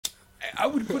I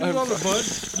would put it on the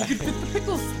bun. You could fit the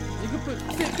pickles. You could put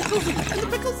pickles in the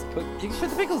pickles. You can fit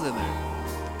the pickles in there.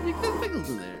 You can fit the pickles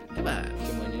in there. Come on.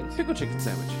 Some onions. Pickle chicken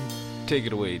sandwich. Take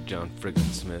it away, John Friggin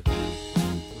Smith.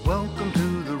 Welcome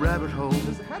to the rabbit hole,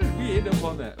 How did we end up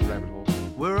on that rabbit hole?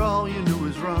 where all you knew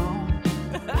is wrong.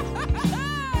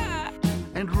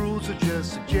 And rules are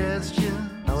just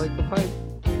suggestions, I like the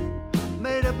pipe.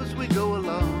 made up as we go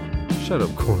along. Shut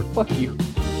up, Corn. Fuck you.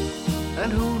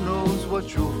 And who knows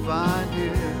what you'll find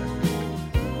here.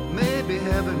 Maybe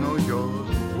heaven or your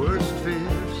worst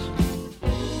fears.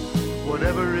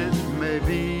 Whatever it may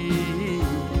be,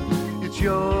 it's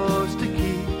yours to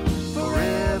keep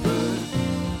forever.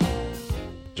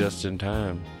 Just in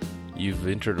time. You've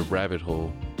entered a rabbit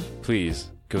hole.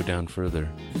 Please go down further.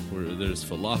 Where there's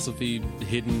philosophy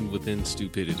hidden within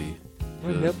stupidity.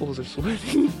 My nipples are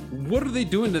sweating. What are they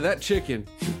doing to that chicken?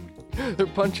 They're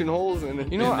punching holes in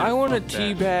it. You know what? Man, I want to fuck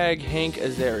that. teabag Hank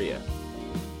Azaria.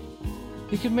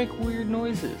 He can make weird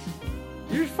noises.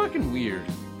 You're fucking weird.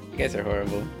 You guys are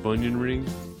horrible. Bunyan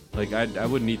rings? Like, I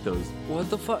wouldn't eat those. What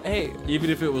the fuck? Hey, Even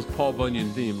if it was Paul Bunyan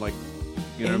themed, like,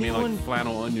 you know what I mean? Anyone- Like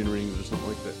flannel onion rings or something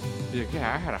like that. Be like,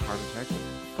 yeah, I had a heart attack.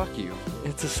 Fuck you.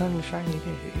 it's a sunshiny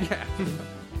day. Yeah.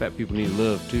 Fat people need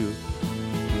love, too.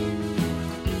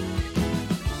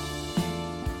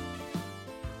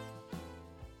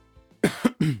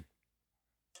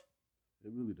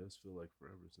 It really does feel like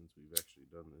forever since we've actually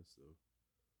done this, though.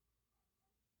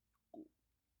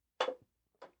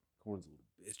 Corn's a little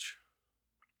bitch.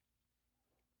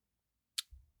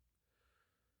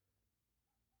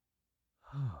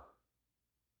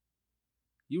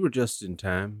 You were just in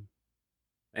time,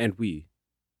 and we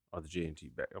are the J&T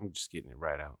back. I'm just getting it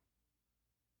right out.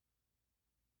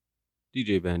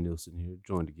 DJ Van Nielsen here,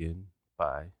 joined again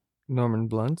by Norman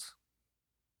Blunts.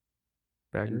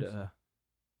 and Baggers.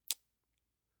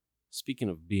 speaking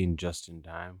of being just in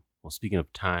time, well, speaking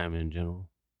of time in general,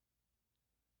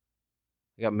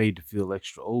 I got made to feel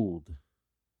extra old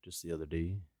just the other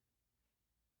day.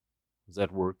 I was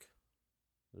at work.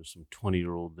 There's some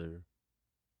 20-year-old there.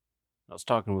 I was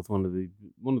talking with one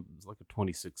of like a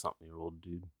 26-something-year-old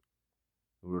dude.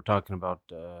 We were talking about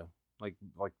like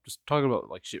just talking about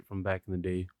like shit from back in the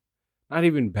day. Not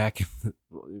even back in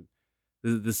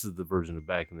the, this is the version of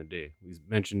back in the day. We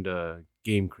mentioned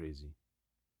Game Crazy.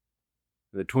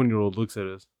 And the 20-year-old looks at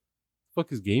us. The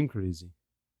fuck is Game Crazy?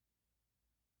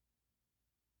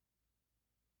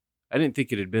 I didn't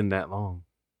think it had been that long.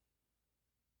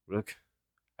 Look,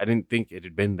 I didn't think it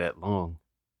had been that long.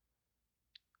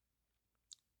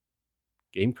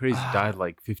 Game Crazy died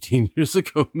like 15 years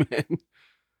ago, man.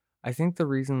 I think the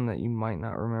reason that you might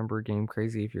not remember Game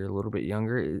Crazy if you're a little bit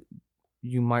younger,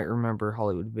 you might remember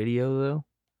Hollywood Video though,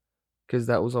 because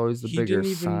that was always the He bigger didn't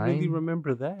even sign. really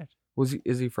remember that.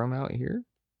 Is he from out here?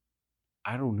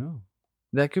 I don't know.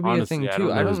 That could be Honestly, a thing I too. don't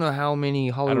know I don't his- know how many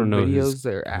Hollywood know videos his-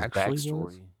 there His actually backstory.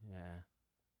 was. Yeah.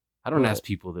 I don't But ask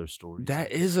people their stories.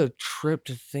 That is a trip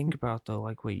to think about though.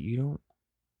 Like, wait, you don't?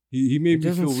 He It made me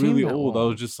doesn't feel seem really that old. I long.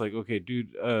 was just like, okay,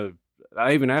 dude.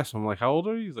 I even asked him, I'm like, how old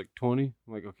are you? He's like 20.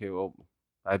 I'm like, okay, well,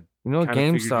 You know what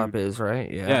Kinda figured GameStop you- is, right?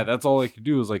 Yeah. yeah, that's all I could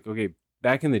do was like, okay,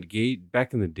 back in the gay.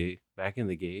 Back in the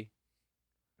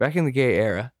gay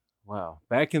era. Wow,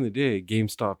 back in the day,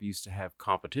 GameStop used to have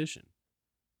competition.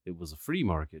 It was a free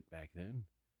market back then.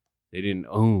 They didn't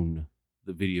own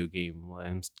the video game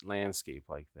landscape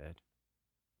like that.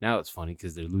 Now it's funny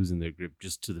because they're losing their grip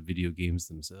just to the video games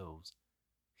themselves.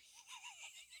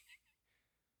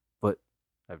 But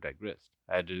I've digressed.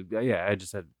 I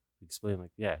just had to explain,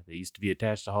 like, yeah, they used to be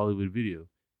attached to Hollywood Video.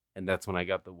 And that's when I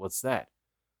got the, what's that?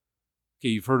 Okay,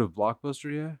 you've heard of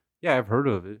Blockbuster, yeah? Yeah, I've heard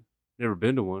of it. Never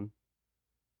been to one.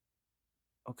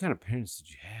 What kind of parents did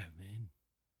you have, man?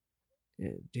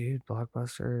 Yeah, dude,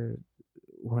 Blockbuster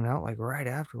went out like right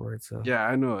afterwards. So Yeah,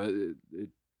 I know.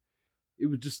 It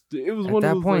was just, it was at one that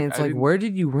of those, point, it's I like, didn't where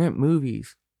did you rent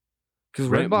movies? Because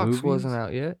Rent Redbox wasn't movies?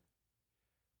 out yet.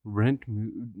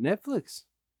 Netflix.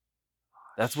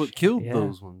 That's what killed yeah.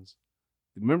 those ones.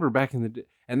 Remember back in the day,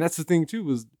 and that's the thing too,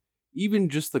 was even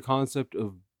just the concept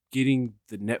of getting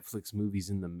the Netflix movies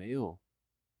in the mail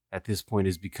at this point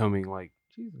is becoming like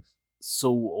Jesus. so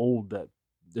old that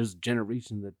there's a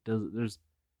generation that does it.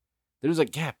 There's a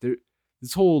gap there.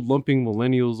 This whole lumping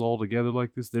millennials all together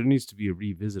like this, there needs to be a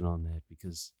revisit on that,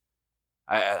 because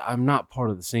I'm not part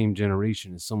of the same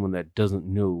generation as someone that doesn't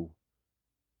know.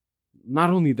 Not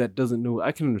only that doesn't know,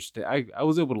 I can understand. I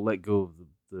was able to let go of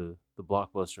the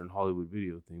Blockbuster and Hollywood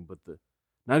Video thing, but the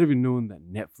not even knowing that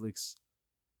Netflix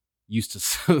used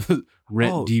to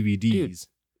rent Oh, DVDs.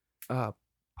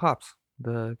 Pops,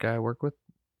 the guy I work with,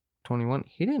 21,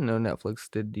 he didn't know Netflix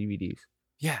did DVDs.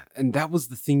 Yeah, and that was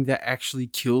the thing that actually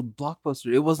killed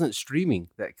Blockbuster. It wasn't streaming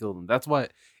that killed them. That's why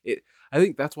it. I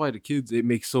think that's why the kids it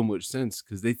makes so much sense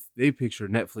because they picture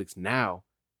Netflix now,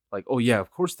 like, oh yeah, of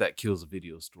course that kills a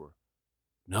video store.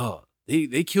 No,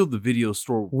 they killed the video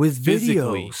store With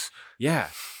physically. videos. Yeah,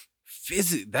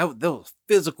 that was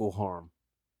physical harm.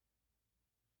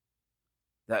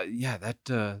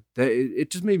 It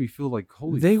just made me feel like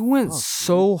holy. They went fuck, dude.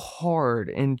 so hard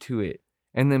into it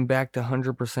and then back to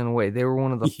 100% away. They were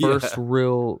one of the first Yeah.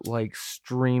 real like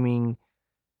streaming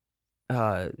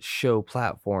show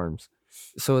platforms.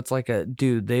 So it's like a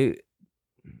dude,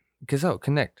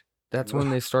 Connect. That's when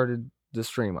they started the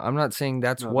stream. I'm not saying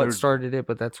that's No, what they're- started it,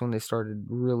 but that's when they started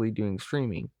really doing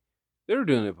streaming. They were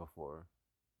doing it before,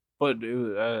 but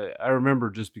I remember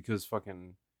just because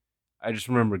I just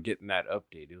remember getting that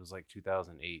update. It was like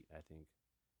 2008, I think,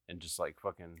 and just like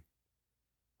fucking,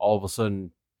 all of a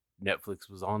sudden, Netflix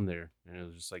was on there, and it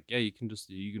was just like, yeah, you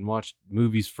can watch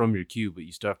movies from your queue, but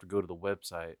you still have to go to the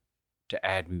website to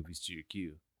add movies to your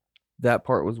queue. That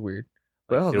part was weird.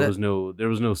 Like, Well, there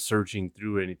was no searching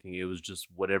through anything. It was just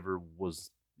whatever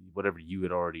you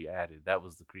had already added. That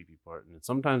was the creepy part, and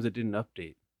sometimes it didn't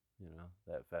update,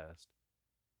 that fast.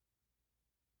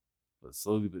 But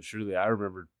slowly but surely, I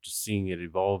remember just seeing it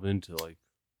evolve into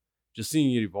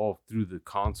seeing it evolve through the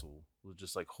console. It was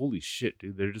just like, holy shit,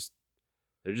 dude! They're just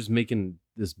making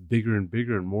this bigger and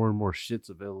bigger, and more shits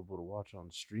available to watch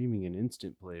on streaming and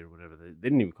instant play or whatever. They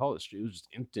didn't even call it stream; it was just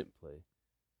instant play.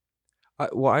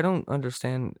 I don't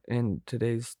understand in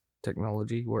today's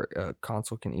technology where a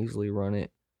console can easily run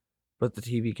it, but the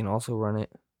TV can also run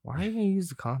it. Why are you gonna use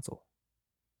the console?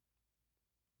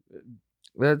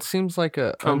 That seems like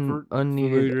a Comfort,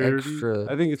 unneeded familiarity.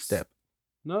 extra I think it's step.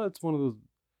 No, it's one of those.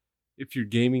 If you're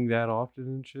gaming that often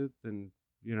and shit, then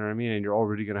you know what I mean, and you're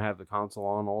already gonna have the console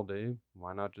on all day.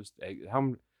 Why not just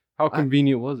how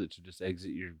convenient was it to just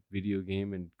exit your video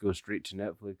game and go straight to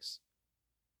Netflix?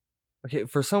 Okay,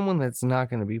 for someone that's not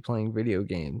going to be playing video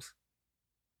games,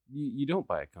 You don't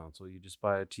buy a console. You just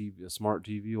buy a TV, a smart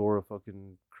TV, or a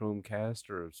fucking Chromecast,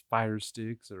 or a Fire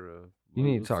Sticks, or a. You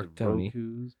need to what's talk the to Tony.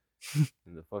 Rokus,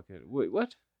 and the fucking wait,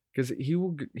 what? because he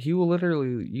will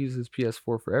literally use his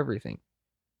PS4 for everything.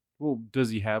 Well, does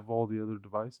he have all the other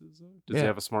devices? Though? Does he Yeah.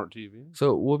 have a smart TV?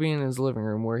 So we'll be in his living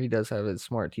room where he does have his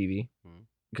smart TV, Mhm.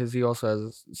 because he also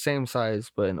has the same size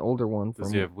but an older one.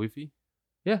 Does he have Wi-Fi?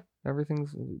 Yeah,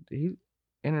 everything's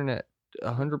internet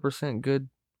 100% good,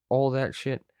 all that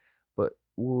shit. But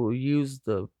we'll use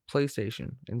the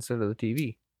PlayStation instead of the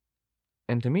TV.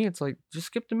 And to me, it's like, just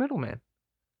skip the middleman.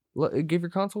 Give your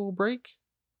console a break,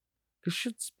 cause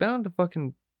shit's bound to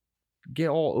fucking get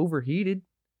all overheated.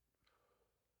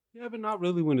 Yeah, but not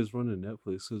really when it's running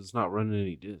Netflix because it's not running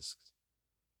any discs,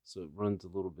 so it runs a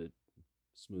little bit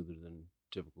smoother than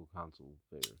typical console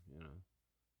fare.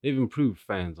 They've improved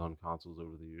fans on consoles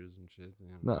over the years and shit.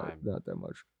 Not that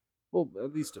much. Well,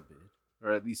 at least a bit,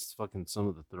 or at least fucking some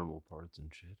of the thermal parts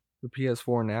and shit. The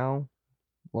PS4 now,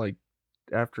 like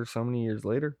after so many years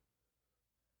later,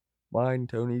 mine,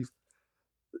 Tony's,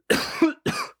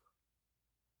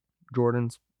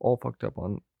 Jordan's, all fucked up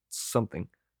on something,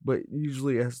 but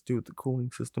usually it has to do with the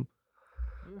cooling system.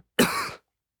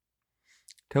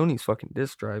 Tony's fucking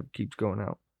disk drive keeps going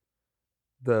out.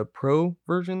 The Pro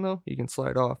version, though, you can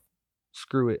slide off,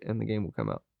 screw it, and the game will come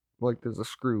out. Like, there's a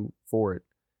screw for it.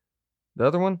 The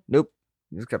other one, nope.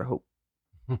 You just gotta hope.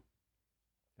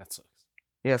 That sucks.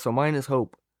 Yeah, so mine is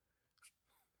hope.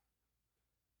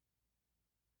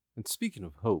 And speaking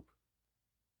of hope,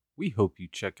 we hope you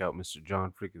check out Mr.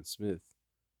 John Frickin' Smith.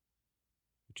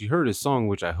 But you heard his song,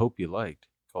 which I hope you liked,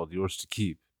 called Yours to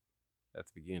Keep, at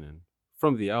the beginning,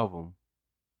 from the album,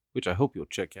 which I hope you'll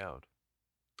check out.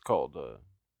 It's called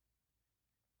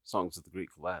Songs of the Great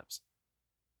Collapse.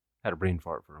 Had a brain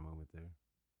fart for a moment there.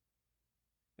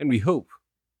 And we hope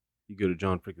you go to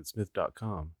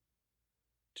johnfrickinsmith.com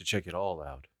to check it all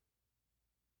out.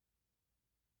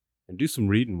 And do some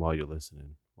reading while you're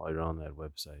listening, while you're on that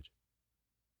website.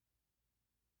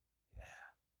 Yeah.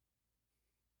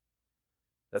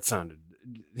 That sounded...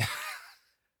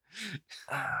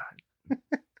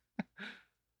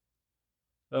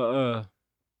 yeah,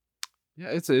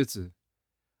 it's a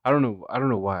I don't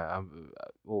know why I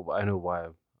know why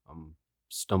I'm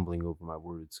stumbling over my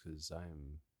words, because I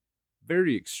am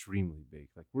very extremely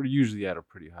baked. Like, we're usually at a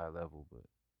pretty high level, but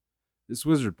this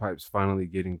wizard pipe's finally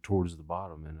getting towards the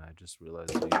bottom, and I just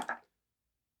realized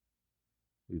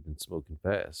we've been smoking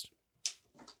fast.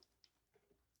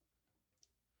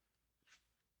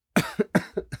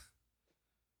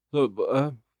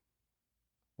 So,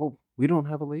 well, we don't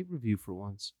have a late review for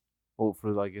once. Well,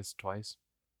 for I guess twice.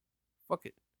 Fuck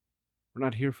it. We're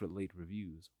not here for late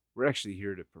reviews. We're actually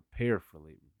here to prepare for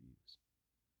late reviews.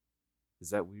 Is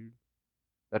that weird?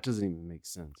 That doesn't even make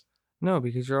sense. No,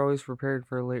 because you're always prepared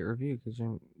for a late review. Because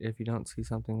if you don't see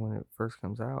something when it first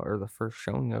comes out or the first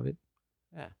showing of it,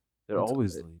 Yeah, they're It's-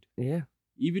 always late. yeah,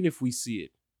 Even if we see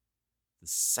it the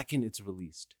second it's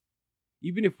released,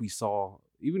 even if we saw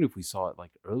it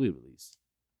like early release,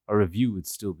 our review would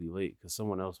still be late because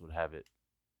someone else would have it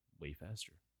way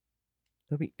faster.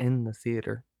 they'll be in the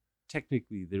theater.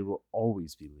 Technically, there will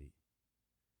always be late,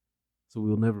 so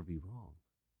we'll never be wrong,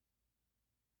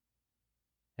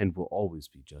 and we'll always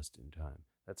be just in time.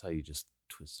 That's how you just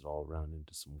twist it all around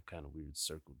into some kind of weird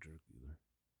circle jerkular.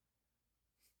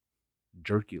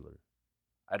 Jerkular.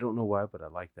 I don't know why, but I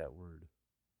like that word.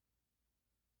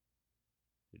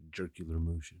 Jerkular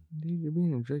motion. Dude, you're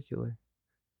being ridiculous.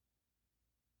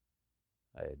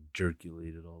 I had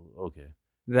jerkulated all. Okay.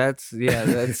 That's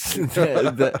that's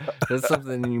that's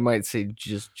something you might say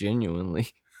just genuinely.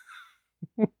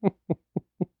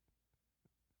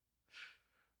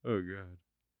 Oh god.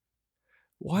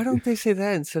 Why don't they say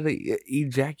that instead of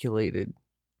ejaculated?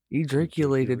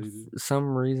 Ejaculated, Ejaculated? for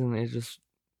some reason, it just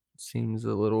seems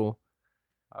a little.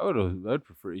 I'd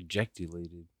prefer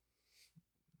ejaculated.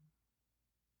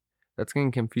 That's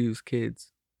gonna confuse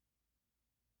kids.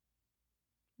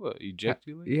 What,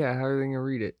 ejaculated? Yeah, how are they gonna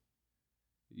read it?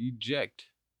 Eject.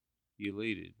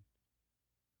 Elated.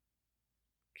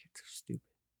 Kids are stupid.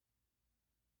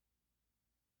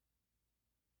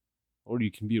 Or you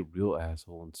can be a real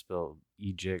asshole and spell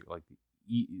eject like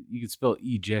you could spell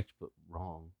eject but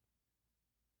wrong.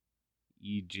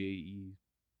 EJECED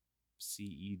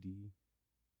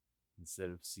instead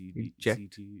of CD Eject.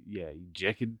 CT. Yeah,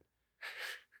 ejected.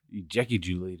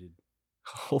 Ejaculated.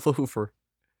 All over.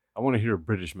 I want to hear a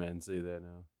British man say that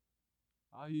now.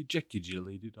 I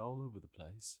ejaculated all over the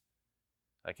place.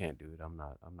 I can't do it. I'm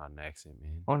not an accent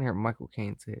man. I want to hear Michael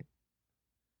Caine say it.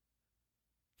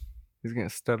 He's gonna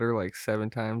stutter like 7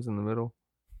 times in the middle.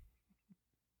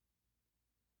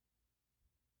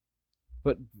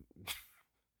 But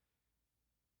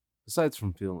besides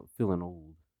from feeling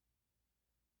old,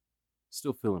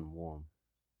 still feeling warm.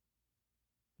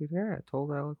 Dude, yeah, I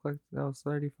told I looked like I was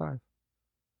 35.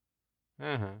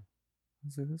 Uh huh. I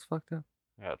was like, that's fucked up.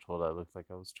 I got told I looked like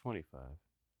I was 25.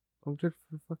 Oh, good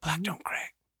for fucking Black you. don't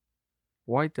crack.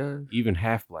 White does. Even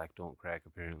half black don't crack,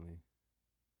 apparently.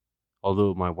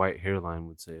 Although my white hairline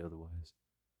would say otherwise.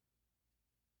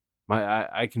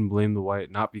 I can blame the white,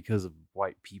 not because of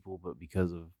white people, but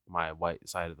because of my white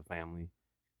side of the family.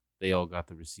 They all got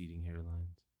the receding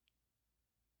hairlines.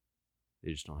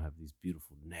 They just don't have these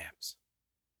beautiful naps.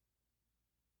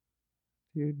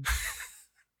 Dude.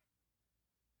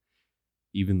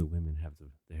 Even the women have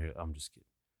the hair. I'm just kidding.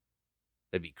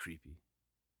 That'd be creepy.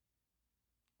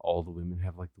 All the women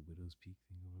have like the widow's peak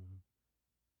thing going on.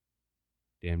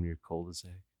 Damn near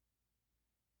cul-de-sac.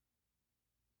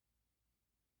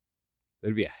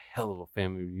 That'd be a hell of a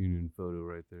family reunion photo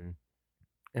right there.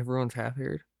 Everyone's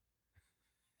half-haired.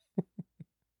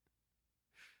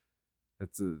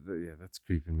 That's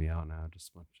creeping me out now.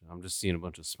 I'm just seeing a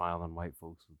bunch of smiling white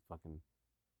folks with fucking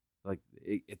like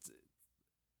it's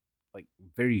like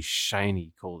very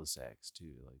shiny cul-de-sacs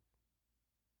too, like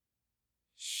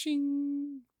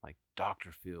shing, like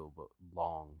Dr. Phil but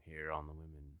long hair on the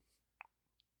women.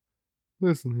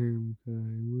 Listen here,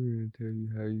 Makai. We're gonna tell you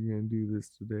how you're gonna do this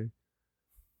today.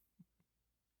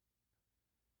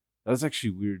 That's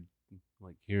actually weird,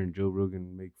 like hearing Joe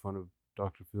Rogan make fun of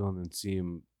Dr. Phil and then see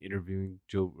him interviewing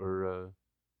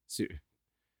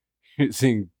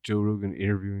seeing Joe Rogan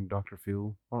interviewing Dr.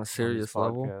 Phil On a on his serious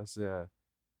level. podcast. Yeah,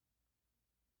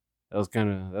 that was kind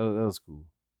of that was cool.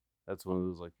 That's one of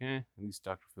those like, at least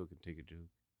Dr. Phil can take a joke.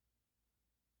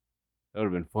 That would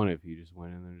have been funny if he just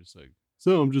went in there just like,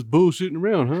 so I'm just bullshitting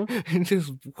around, huh? And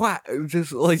just what?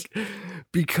 Just like,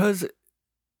 because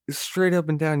straight up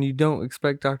and down, you don't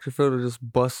expect Dr. Phil to just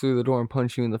bust through the door and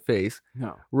punch you in the face.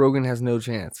 No, Rogan has no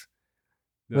chance.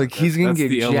 no, Like, he's gonna that's get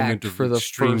the element jacked of for the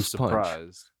extreme first punch.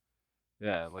 surprise.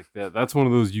 Yeah, like that. That's one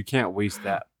of those you can't waste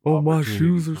that. Oh, my opportunity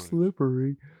shoes are punch.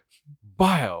 slippery.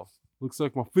 Bio. Looks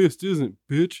like my fist isn't,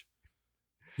 bitch.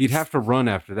 He'd have to run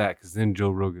after that because then Joe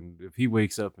Rogan, if he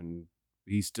wakes up and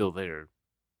he's still there,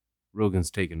 Rogan's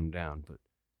taking him down. But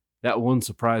that one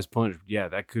surprise punch, yeah,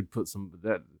 that could put some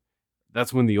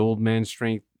that's when the old man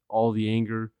strength, all the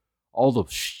anger, all the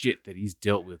shit that he's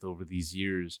dealt with over these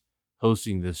years,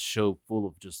 hosting this show full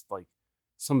of just like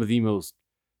some of the most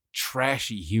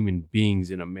trashy human beings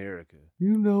in America.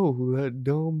 You know who that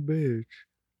dumb bitch.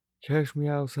 Catch me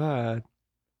outside.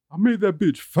 I made that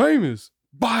bitch famous.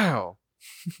 Bow.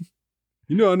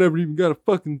 You know I never even got a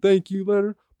fucking thank you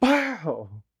letter. Bow.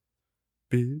 Pow!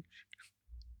 Bitch.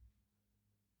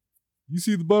 You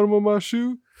see the bottom of my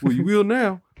shoe? Well, you will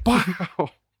now. Pow!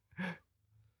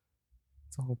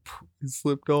 It's all it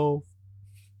slipped off.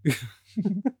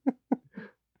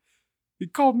 He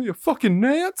called me a fucking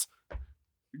Nance?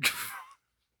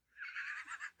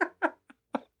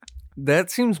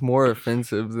 That seems more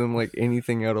offensive than like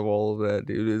anything out of all of that,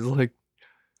 dude. Is like,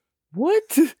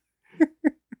 what?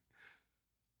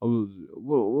 What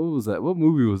was that? What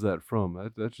movie was that from?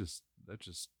 That just.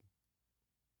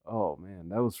 Oh man,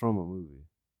 that was from a movie.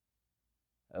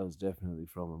 That was definitely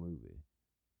from a movie.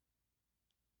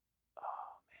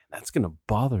 Oh man, that's gonna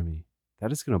bother me.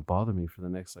 That is gonna bother me for the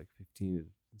next like 15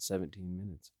 to 17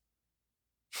 minutes.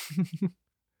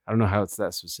 I don't know how it's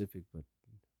that specific,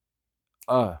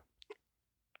 but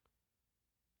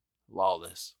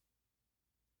Lawless.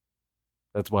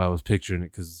 That's why I was picturing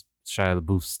it, because Shia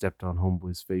LaBeouf stepped on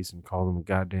Homeboy's face and called him a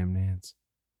goddamn Nance.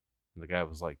 And the guy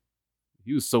was like,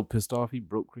 he was so pissed off he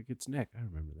broke Cricket's neck. I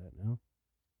remember that now.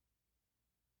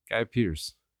 Guy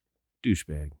Pearce.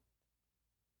 Douchebag.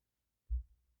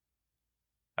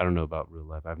 I don't know about real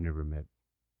life. I've never met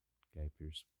Guy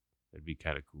Pearce. That'd be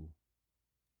kind of cool.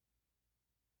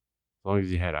 As long as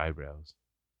he had eyebrows.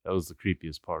 That was the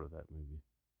creepiest part of that movie.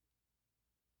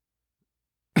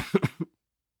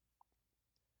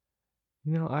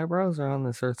 You know, eyebrows are on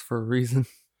this earth for a reason.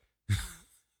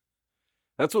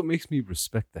 That's what makes me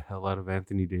respect the hell out of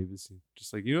Anthony Davis.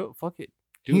 Just like, you know, fuck it.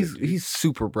 He's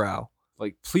super brow.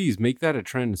 Like, please make that a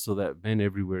trend so that men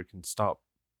everywhere can stop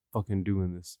fucking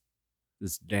doing this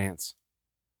dance.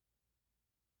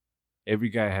 Every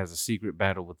guy has a secret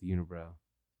battle with the unibrow.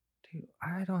 Dude,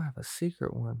 I don't have a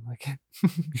secret one. Like,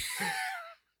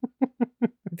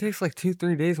 it takes like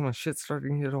 2-3 days when my shit's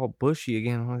starting to get all bushy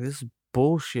again. I'm like, this is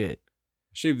bullshit.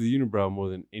 I shave the unibrow more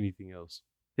than anything else.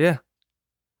 Yeah.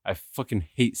 I fucking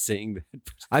hate saying that.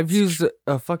 I've used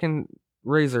a fucking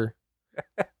razor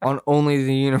on only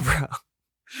the unibrow.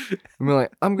 I'm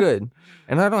like, I'm good.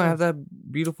 And I don't have that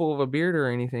beautiful of a beard or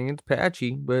anything. It's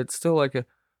patchy, but it's still like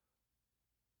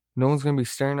no one's going to be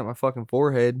staring at my fucking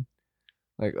forehead.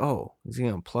 Like, oh, is he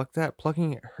going to pluck that?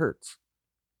 Plucking it hurts.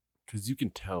 Because you can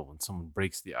tell when someone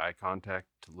breaks the eye contact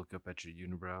to look up at your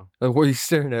unibrow. Like, what are you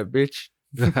staring at, bitch?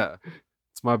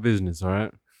 It's my business, all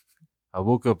right? I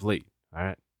woke up late, all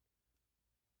right?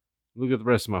 Look at the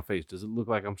rest of my face. Does it look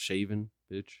like I'm shaving,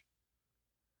 bitch?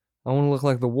 I want to look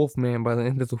like the wolf man by the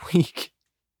end of the week.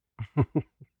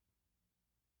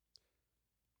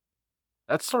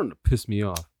 That's starting to piss me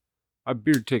off. My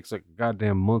beard takes like a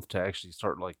goddamn month to actually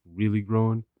start like really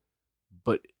growing.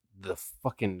 But the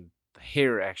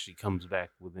hair actually comes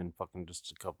back within fucking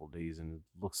just a couple days, and it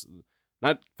looks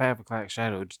not 5 o'clock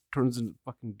shadow. It just turns into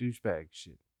fucking douchebag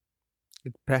shit.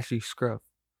 It's patchy scruff.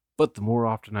 But the more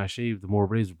often I shave, the more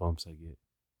razor bumps I get.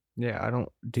 Yeah, I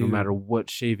don't do. No matter what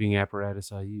shaving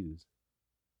apparatus I use.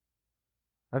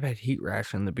 I've had heat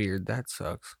rash in the beard. That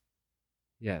sucks.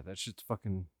 Yeah, that shit's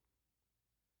fucking.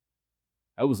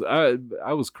 I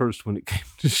was cursed when it came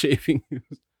to shaving. It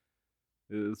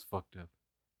was fucked up.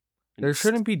 There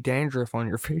shouldn't be dandruff on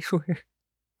your facial hair.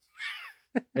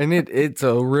 And it's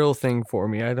a real thing for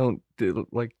me. I don't do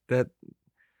like that.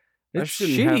 It's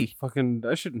shitty.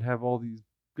 I shouldn't have all these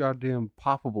goddamn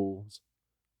poppables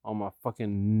on my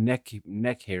fucking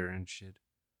neck hair and shit.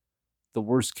 The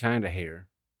worst kind of hair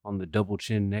on the double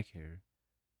chin neck hair.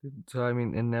 So, I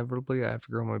mean, inevitably, I have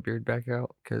to grow my beard back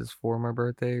out because for my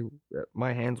birthday,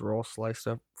 my hands were all sliced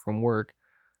up from work.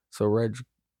 So, Reg,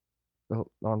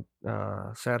 on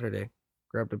Saturday,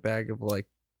 grabbed a bag of, like,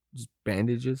 just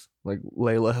bandages. Like,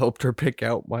 Layla helped her pick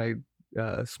out my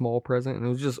small present. And it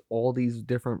was just all these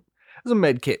different... It was a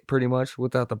med kit, pretty much,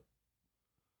 without the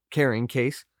carrying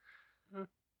case.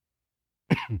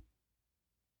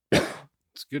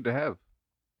 It's good to have.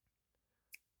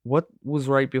 What was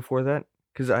right before that?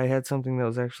 Because I had something that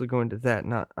was actually going to that,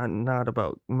 not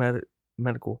about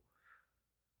medical.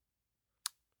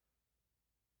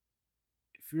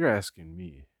 If you're asking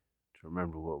me to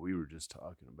remember what we were just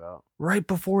talking about. Right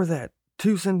before that.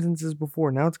 2 sentences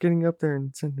before. Now it's getting up there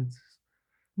in sentences.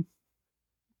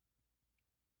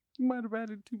 You might have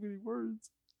added too many words.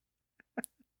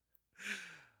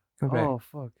 Come back. Oh,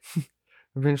 fuck.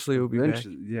 Eventually it will be back.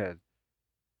 Yeah.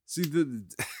 See,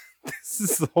 this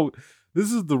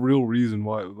is the real reason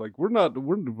why, like, we're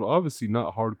obviously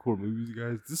not hardcore movies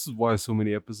guys. This is why so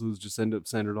many episodes just end up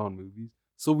centered on movies,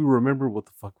 so we remember what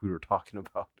the fuck we were talking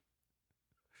about.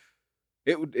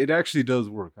 It actually does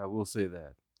work, I will say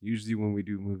that. Usually when we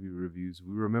do movie reviews,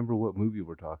 we remember what movie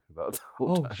we're talking about the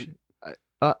whole time. Shit.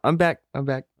 I'm back.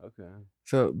 Okay.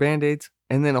 So Band-Aids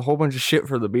and then a whole bunch of shit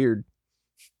for the beard.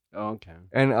 Oh, okay.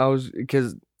 And I was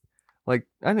because like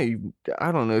I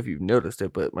don't know if you've noticed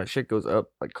it, but my shit goes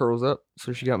up, like curls up.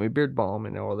 So she got me beard balm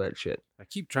and all that shit. I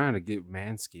keep trying to get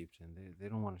Manscaped, and they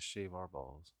don't want to shave our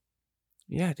balls.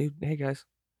 Yeah, dude. Hey guys,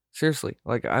 seriously,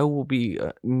 like I will be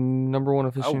number one I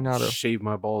will aficionado. shave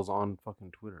my balls on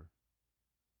fucking Twitter.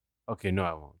 Okay, no,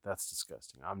 I won't. That's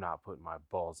disgusting. I'm not putting my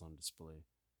balls on display,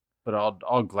 but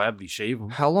I'll gladly shave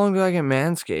them. How long do I get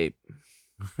Manscaped?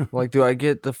 Like, do I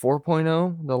get the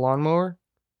 4.0, the lawnmower?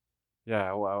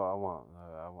 Yeah, I want.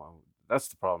 I want. That's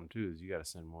the problem too. Is you got to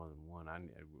send more than one.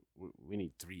 We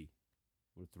need 3.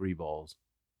 We're 3 balls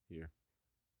here.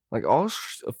 Like,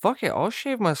 fuck it, I'll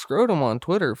shave my scrotum on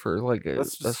Twitter for like a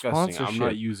That's disgusting. sponsorship. I'm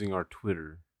not using our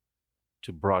Twitter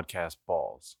to broadcast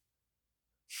balls.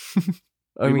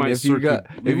 I mean, if you got,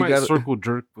 circle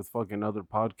jerk with fucking other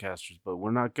podcasters, but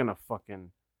we're not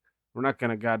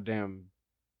gonna goddamn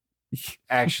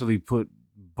actually put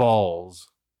balls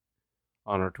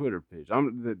on our Twitter page.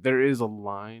 There is a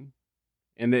line,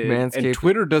 and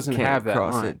Twitter doesn't have that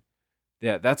line. It.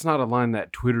 Yeah, that's not a line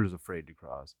that Twitter's afraid to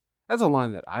cross. That's a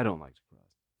line that I don't like to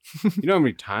cross. You know how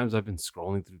many times I've been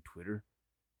scrolling through Twitter,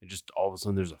 and just all of a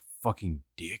sudden there's a fucking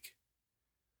dick.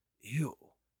 Ew.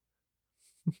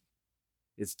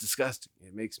 It's disgusting.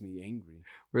 It makes me angry.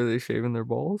 Were they shaving their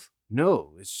balls?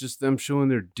 No, it's just them showing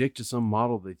their dick to some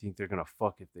model they think they're gonna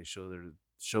fuck if they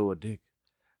show a dick.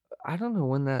 I don't know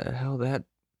when that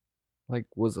like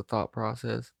was a thought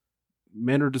process.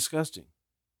 Men are disgusting.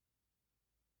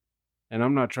 And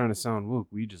I'm not trying to sound woke.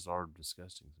 We just are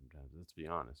disgusting sometimes. Let's be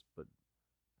honest. But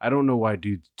I don't know why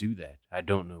dudes do that. I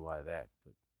don't know why that.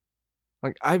 But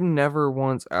like I've never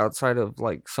once outside of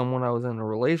like someone I was in a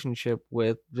relationship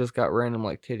with just got random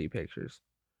like titty pictures.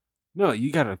 No,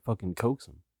 you gotta fucking coax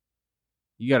them.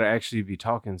 You gotta actually be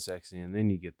talking sexy, and then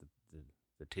you get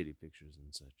the titty pictures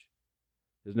and such.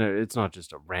 It's not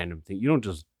just a random thing. You don't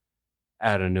just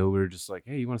out of nowhere just like,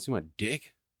 hey, you want to see my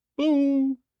dick?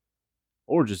 Boom.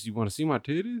 Or just, you want to see my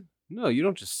titties? No, you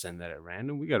don't just send that at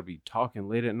random. We got to be talking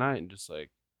late at night and just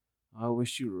like, I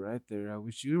wish you were right there. I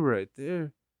wish you were right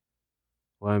there.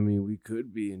 Well, I mean, we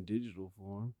could be in digital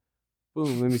form.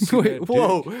 Boom, let me see that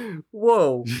dick.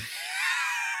 Whoa.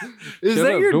 Is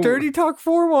that your dirty talk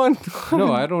form on?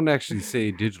 No, I don't actually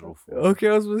say digital form. Okay,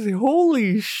 I was going to say,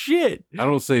 holy shit. I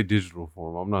don't say digital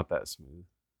form. I'm not that smooth.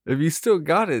 If you still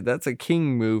got it, that's a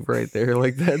king move right there.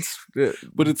 Like that's,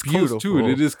 but it's beautiful. Close to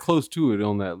it. It is close to it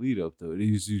on that lead up though. It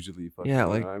is usually fucking. Yeah,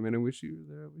 like I mean, I wish you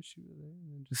were there. I wish you were there.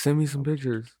 Just send me some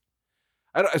pictures.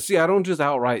 I don't just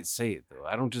outright say it though.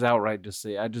 I don't just outright just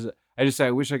say. I just say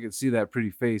I wish I could see that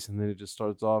pretty face, and then it just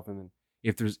starts off, and then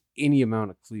if there's any amount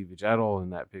of cleavage at all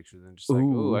in that picture, then just like,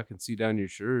 oh, I can see down your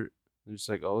shirt. And just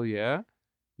like, oh yeah,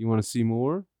 you want to see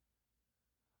more?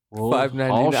 Well,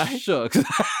 $5.99. Oh, shucks.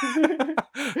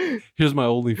 Here's my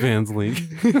OnlyFans link.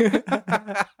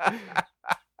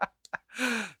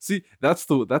 See, that's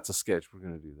a sketch. We're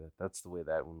gonna do that. That's the way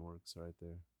that one works right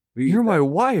there. You're my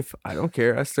wife. I don't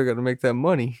care. I still got to make that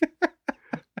money.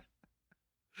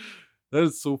 That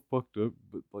is so fucked up.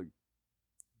 But like,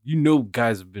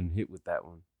 guys have been hit with that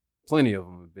one. Plenty of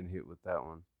them have been hit with that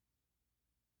one.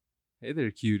 Hey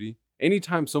there, cutie.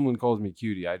 Anytime someone calls me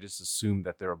cutie, I just assume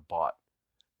that they're a bot.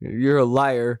 You're a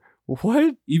liar.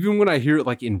 What? Even when I hear it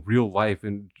like in real life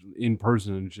and in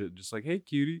person and shit, just like, hey,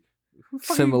 cutie.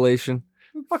 Simulation.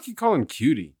 Who the fuck you calling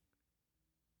cutie?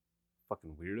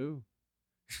 Fucking weirdo.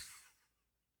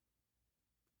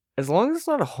 As long as it's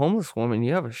not a homeless woman,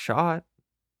 you have a shot.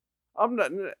 I'm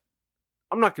not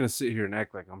gonna sit here and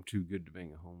act like I'm too good to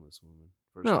bang a homeless woman.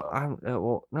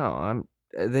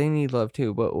 They need love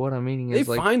too. But what I'm meaning is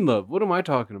they find love. What am I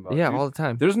talking about? Yeah, dude? all the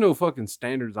time. There's no fucking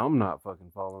standards I'm not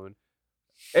fucking following.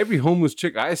 Every homeless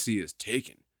chick I see is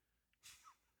taken.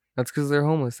 That's because they're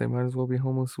homeless. They might as well be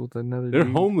homeless with another. They're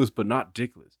dude. homeless, but not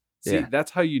dickless. See, Yeah.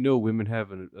 That's how you know women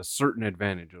have a certain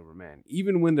advantage over man.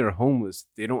 Even when they're homeless,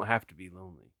 they don't have to be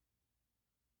lonely.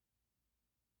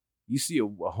 You see a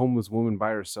homeless woman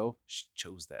by herself, she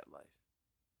chose that life.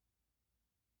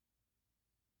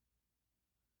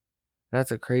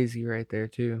 That's a crazy right there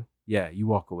too. Yeah, you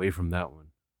walk away from that one.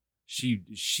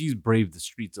 She's braved the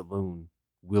streets alone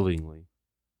willingly.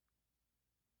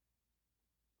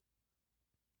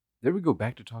 There we go,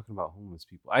 back to talking about homeless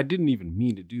people. I didn't even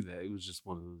mean to do that. It was just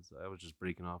one of those. I was just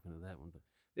breaking off into that one. But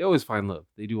they always find love.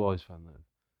 They do always find love.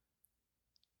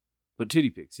 But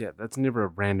titty pics, yeah, that's never a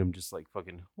random just like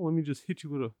fucking, oh, let me just hit you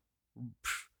with a...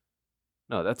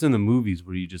 No, that's in the movies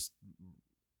where you just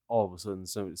all of a sudden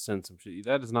send some shit.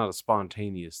 That is not a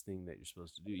spontaneous thing that you're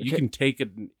supposed to do. You can take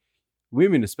it...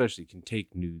 Women especially can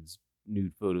take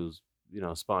nude photos,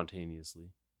 spontaneously.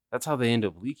 That's how they end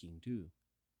up leaking, too.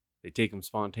 They take them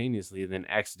spontaneously and then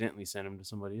accidentally send them to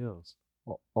somebody else.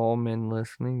 All men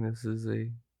listening, this is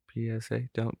a PSA.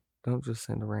 Don't just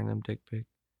send a random dick pic,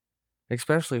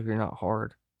 especially if you're not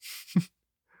hard.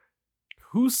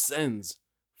 Who sends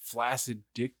flaccid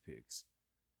dick pics?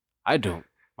 I don't.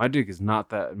 My dick is not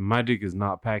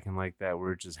packing like that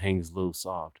where it just hangs low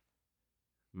soft.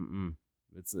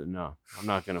 No. I'm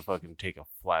not gonna fucking take a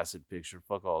flaccid picture.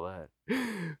 Fuck all that.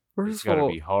 It's First of gotta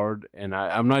all, be hard, and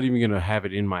I'm not even gonna have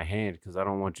it in my hand because I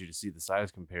don't want you to see the size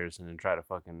comparison and try to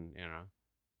fucking,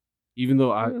 Even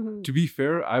though to be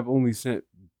fair, I've only sent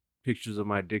pictures of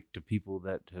my dick to people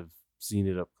that have seen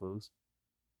it up close.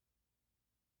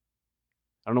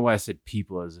 I don't know why I said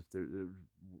people as if they're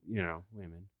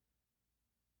women.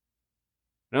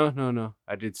 No.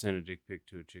 I did send a dick pic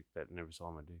to a chick that never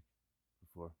saw my dick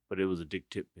before, but it was a dick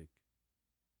tip pic.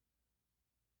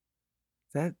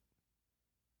 that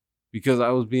Because I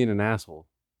was being an asshole.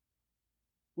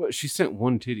 What? She sent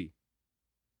one titty.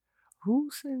 who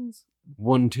sends?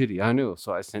 One titty. I know,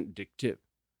 so I sent dick tip.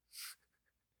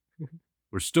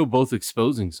 We're still both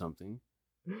exposing something.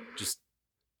 Just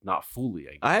not fully,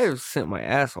 I guess. I have sent my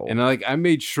asshole. And I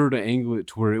made sure to angle it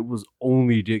to where it was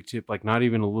only dick tip, like not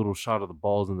even a little shot of the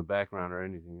balls in the background or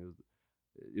anything.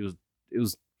 It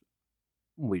was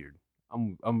weird.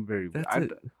 I'm very weird.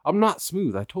 I'm not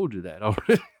smooth. I told you that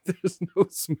already. There's no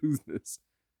smoothness.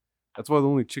 That's why the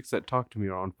only chicks that talk to me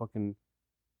are on fucking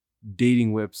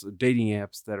dating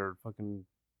apps that are fucking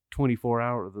 24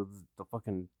 hours, the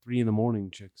fucking 3 a.m.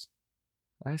 chicks.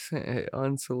 I sent an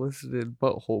unsolicited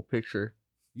butthole picture.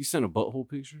 You sent a butthole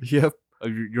picture? Yep.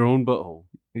 Of your own butthole?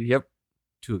 Yep.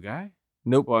 To a guy?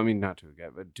 Nope. Well, I mean, not to a guy,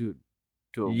 but to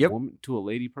a Yep. woman, to a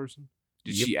lady person?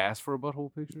 Did Yep. she ask for a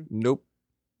butthole picture? Nope.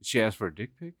 Did she ask for a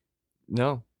dick pic?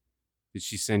 No. Did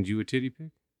she send you a titty pic?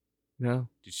 No.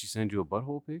 Did she send you a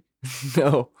butthole pic?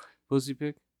 No. Pussy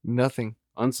pic? Nothing.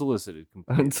 Unsolicited.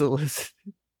 Completely. Unsolicited.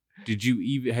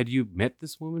 Had you met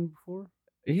this woman before?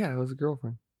 Yeah, it was a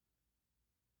girlfriend.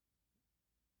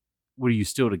 Were you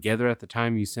still together at the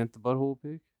time you sent the butthole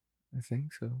pic? I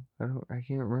think so. I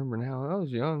can't remember now. I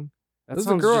was young. That This is a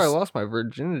sounds girl I just- lost my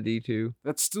virginity to.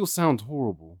 That still sounds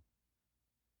horrible.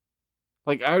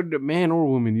 Like, man or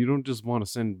woman, you don't just want to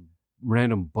send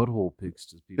random butthole pics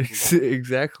to people.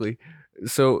 Exactly.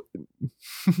 So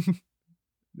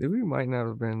we might not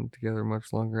have been together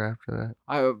much longer after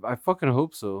that. I fucking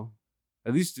hope so.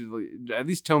 At least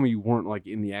tell me you weren't like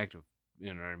in the act of,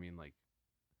 you know what I mean? Like,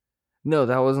 No,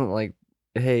 that wasn't like,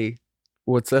 hey,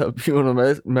 what's up? You want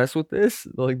to mess with this?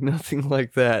 Like nothing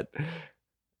like that.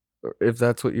 Or if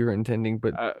that's what you're intending,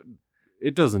 but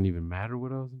it doesn't even matter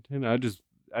what I was intending.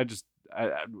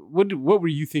 What were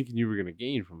you thinking you were gonna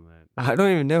gain from that? I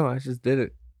don't even know. I just did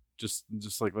it. Just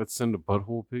like, let's send a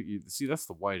butthole pic. See, that's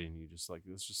the white in you. Just like,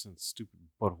 let's just send stupid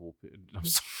butthole pic. I'm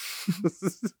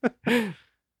sorry.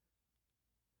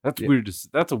 That's Yeah. weird.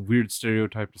 That's a weird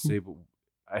stereotype to say, but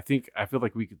I feel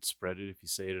like we could spread it if you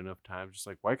say it enough times. Just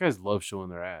like, white guys love showing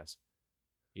their ass.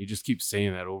 You just keep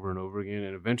saying that over and over again,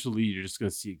 and eventually you're just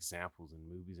gonna see examples in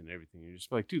movies and everything. You're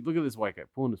just like, dude, look at this white guy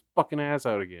pulling his fucking ass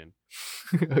out again.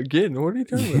 Again, what are you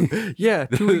talking about? Yeah,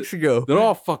 2 weeks ago. They're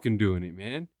all fucking doing it,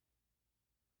 man.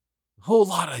 A whole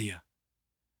lot of you.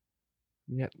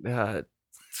 Yeah.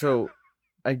 So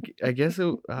I guess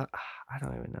I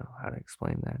don't even know how to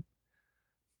explain that.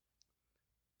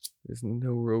 There's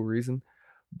no real reason,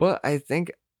 but I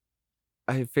think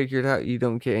I figured out you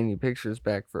don't get any pictures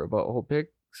back for a butthole pic,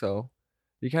 so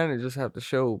you kind of just have to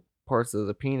show parts of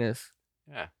the penis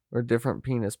Yeah. or different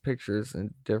penis pictures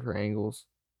and different angles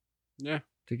Yeah.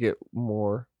 to get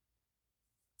more.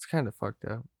 It's kind of fucked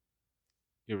up.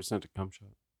 You ever sent a cum shot?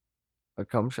 A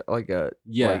cum shot, like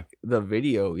Yeah. the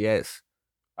video, yes.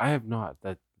 I have not.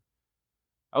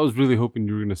 I was really hoping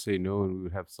you were gonna say no, and we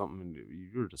would have something.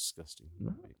 You're disgusting.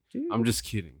 No, Right? dude. I'm just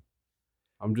kidding.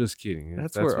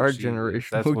 That's where what our she-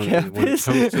 generational when gap it is.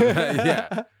 comes to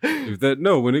that,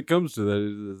 yeah. When it comes to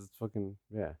that, it's fucking,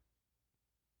 yeah.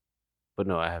 But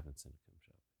no, I haven't sent a cum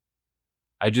shot.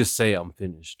 I just say I'm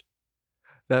finished,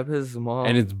 That pisses them off.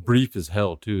 and it's brief as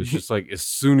hell too. It's just like, as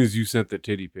soon as you sent the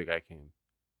titty pic, I came.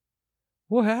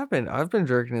 What happened? I've been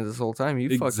jerking it this whole time. You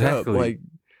fucked up. Exactly. Like,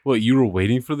 What, you were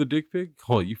waiting for the dick pic?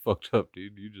 Oh, you fucked up,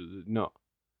 dude. You just, no.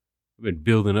 I've been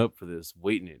building up for this,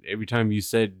 waiting it. Every time you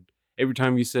said,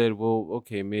 well,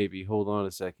 okay, maybe, hold on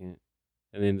a second.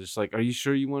 And then just like, are you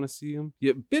sure you want to see him?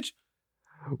 Yeah, bitch.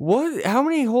 what? How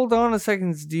many hold on a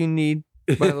seconds do you need?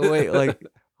 By the way, like,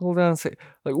 hold on a second.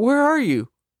 Like, where are you?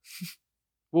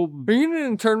 Well, Are you in an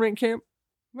internment camp?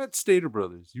 I'm at Stater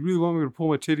Brothers. You really want me to pull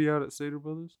my titty out at Stater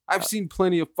Brothers? I've seen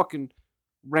plenty of fucking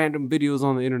random videos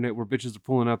on the internet where bitches are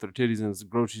pulling out their titties in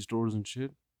grocery stores and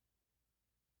shit.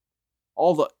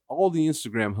 All the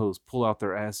Instagram hosts pull out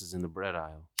their asses in the bread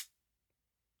aisle.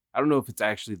 I don't know if it's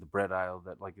actually the bread aisle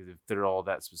that, like, if they're all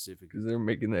that specific. Because they're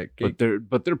making that cake.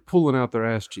 But they're pulling out their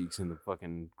ass cheeks in the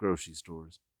fucking grocery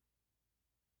stores.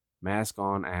 Mask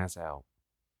on, ass out.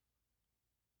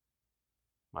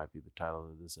 Might be the title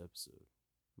of this episode.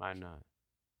 Might not.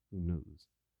 Who knows?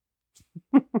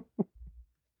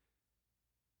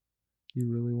 You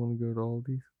really want to go to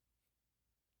Aldi's?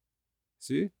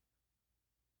 See?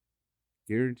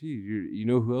 Guaranteed. You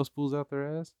know who else pulls out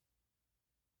their ass?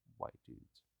 White dudes.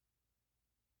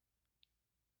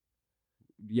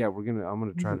 Yeah, I'm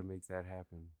gonna try to make that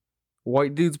happen.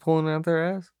 White dudes pulling out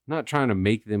their ass? Not trying to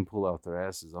make them pull out their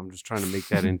asses. I'm just trying to make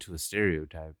that into a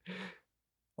stereotype.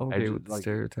 Okay, with the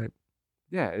stereotype.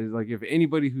 Yeah, it's like if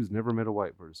anybody who's never met a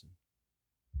white person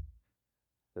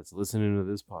that's listening to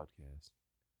this podcast,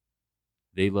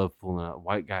 they love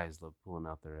white guys love pulling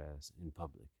out their ass in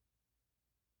public.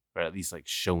 Or at least like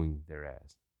showing their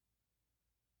ass.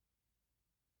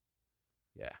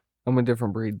 Yeah. I'm a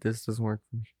different breed. This doesn't work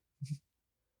for me.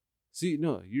 See,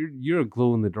 no, you're a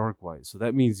glow in the dark white, so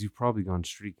that means you've probably gone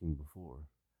streaking before.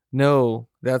 No,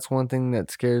 that's one thing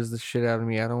that scares the shit out of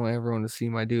me. I don't want everyone to see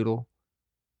my doodle.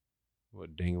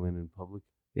 What, dangling in public?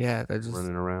 Yeah, that just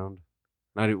running around.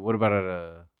 What about at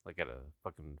a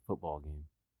fucking football game?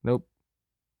 Nope.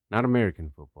 Not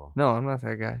American football. No, I'm not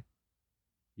that guy.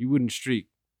 You wouldn't streak.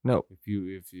 Nope. If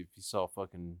you saw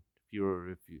fucking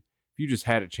if you just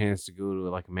had a chance to go to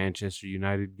like a Manchester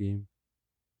United game.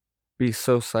 Be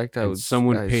so psyched I would.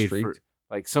 Someone paid for,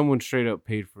 like, someone straight up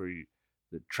paid for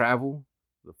the travel,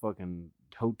 the fucking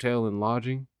hotel and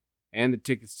lodging, and the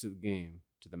tickets to the game,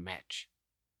 to the match.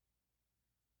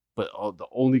 But the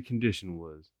only condition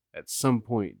was at some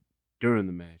point during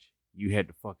the match you had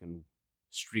to fucking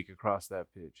streak across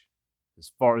that pitch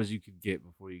as far as you could get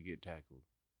before you get tackled.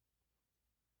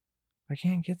 I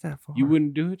can't get that far. You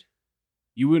wouldn't do it?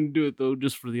 You wouldn't do it though,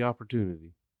 just for the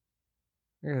opportunity.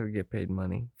 I gotta get paid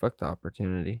money. Fuck the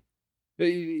opportunity.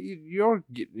 You are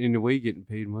in a way getting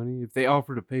paid money. If they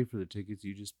offer to pay for the tickets,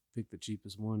 you just pick the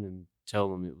cheapest one and tell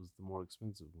them it was the more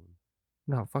expensive one.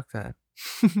 No, fuck that.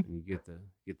 And you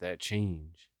get that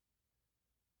change.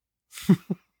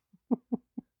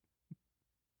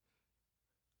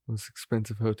 Most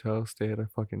expensive hotel, stay at a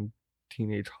fucking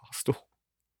teenage hostel.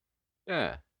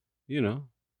 Yeah,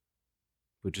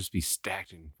 but just be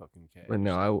stacked in fucking cash. But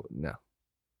no, no.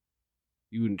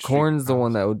 You wouldn't. Corn's the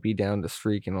one that would be down to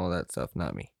streak and all that stuff,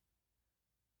 not me.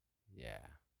 Yeah,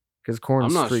 because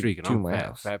Corn's I'm not streaking. to I'm my fat.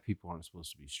 house. Fat people aren't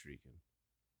supposed to be streaking.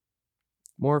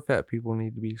 More fat people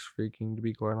need to be streaking, to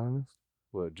be quite honest.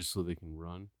 What? Just so they can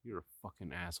run? You're a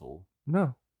fucking asshole.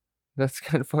 No, that's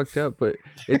kind of fucked up, but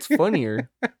it's funnier.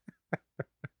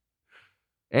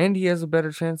 And he has a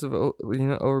better chance of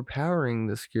overpowering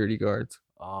the security guards.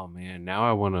 Oh man, now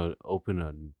I want to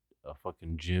open a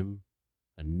fucking gym.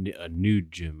 A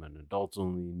nude gym, an adults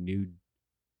only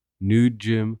nude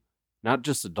gym, not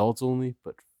just adults only,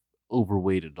 but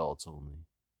overweight adults only.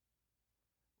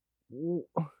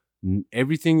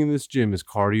 Everything in this gym is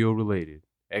cardio related,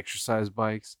 exercise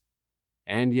bikes,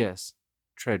 and yes,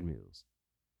 treadmills.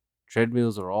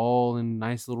 Treadmills are all in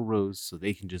nice little rows so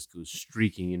they can just go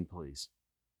streaking in place.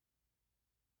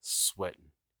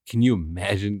 Sweating. Can you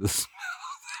imagine the smell?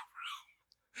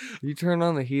 You turn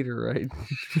on the heater, right?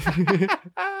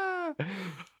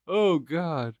 Oh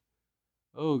God,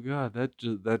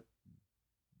 that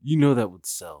that would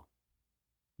sell.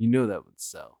 That would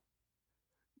sell.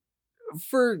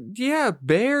 For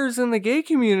bears in the gay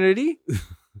community.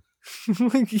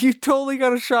 Like, you totally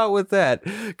got a shot with that.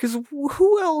 Because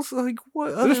who else? Like,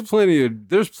 what?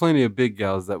 There's plenty of big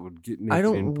gals that would get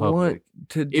naked in public.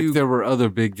 If there were other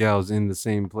big gals in the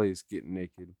same place getting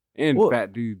naked, and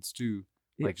fat dudes too.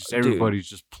 Like, just everybody's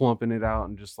just plumping it out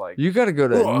and just like, you got to go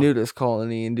to a nudist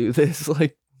colony and do this.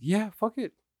 Like, yeah, fuck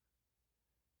it.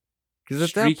 Because at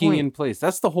streaking that point, in place.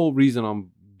 That's the whole reason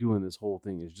I'm doing this whole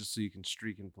thing, is just so you can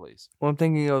streak in place. Well, I'm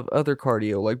thinking of other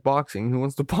cardio, like boxing. Who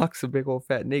wants to box a big old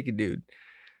fat naked dude?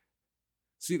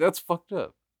 See, that's fucked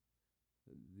up.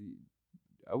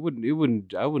 I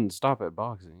wouldn't stop at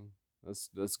boxing.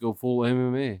 Let's go full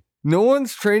MMA. No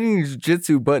one's training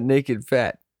jiu-jitsu butt naked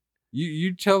fat.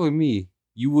 You telling me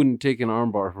you wouldn't take an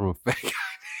armbar from a fat guy?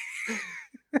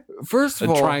 First of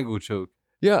all, a triangle choke.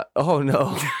 Yeah. Oh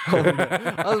no.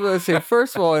 I was about to say,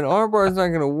 first of all, an armbar is not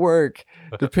going to work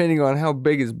depending on how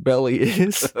big his belly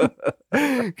is,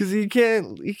 because he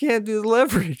can't do the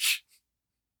leverage.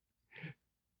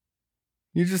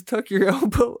 You just tuck your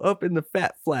elbow up in the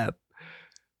fat flap.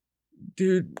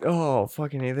 Dude, oh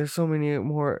fucking A, there's so many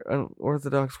more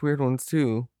unorthodox weird ones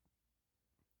too.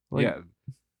 Like Yeah.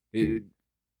 It,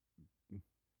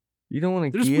 you don't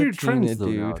want to there's weird guillotine a trends though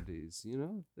dude. nowadays, you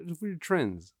know? There's weird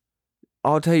trends.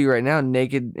 I'll tell you right now,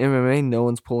 naked MMA, no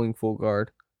one's pulling full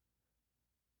guard.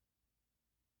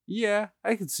 Yeah,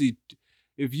 I could see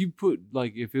if you put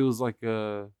like if it was like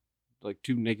two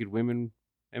naked women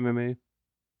MMA,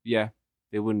 yeah,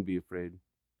 they wouldn't be afraid.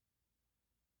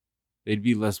 They'd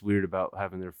be less weird about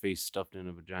having their face stuffed in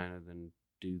a vagina than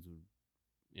dudes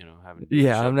would, having dick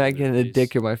Yeah, I'm shoved not in their getting a face.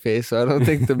 dick in my face, so I don't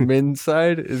think the men's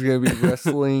side is gonna be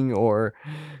wrestling or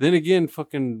Then again,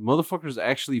 fucking motherfuckers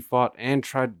actually fought and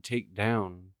tried to take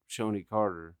down Shoney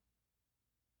Carter.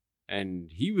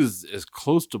 And he was as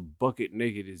close to bucket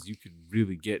naked as you could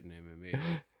really get in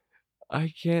MMA.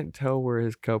 I can't tell where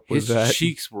his cup was His at.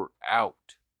 cheeks were out.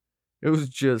 It was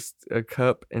just a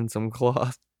cup and some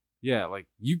cloth. Yeah, like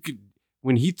you could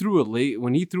when he threw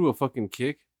a fucking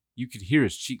kick, you could hear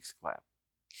his cheeks clap.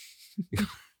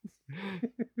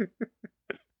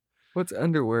 What's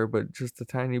underwear but just a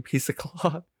tiny piece of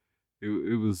cloth?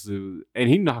 It was, and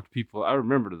he knocked people. I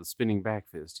remember the spinning back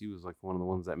fist. He was like one of the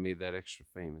ones that made that extra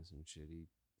famous and shit. He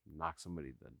knocked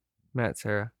somebody that, Matt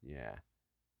Serra. yeah,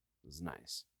 it was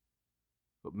nice.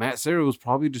 But Matt Serra was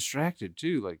probably distracted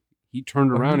too. Like he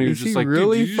turned around and he was Is just he like,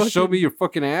 really dude, did you just show fucking- me your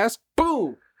fucking ass?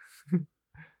 Boom!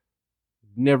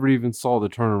 Never even saw the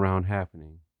turnaround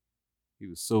happening. He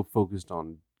was so focused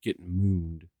on getting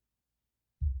mooned.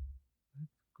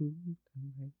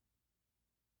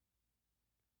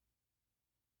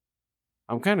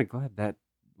 I'm kind of glad that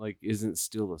like isn't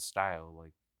still a style.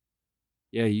 Like,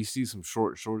 yeah, you see some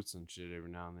short shorts and shit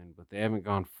every now and then, but they haven't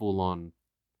gone full on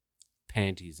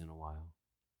panties in a while.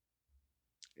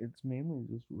 It's mainly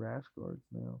just rash guards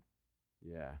now.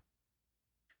 Yeah.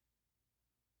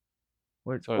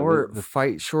 Which, Sorry, or the-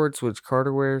 fight shorts, which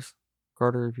Carter wears.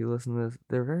 Carter, if you listen to this,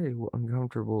 they're very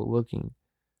uncomfortable looking.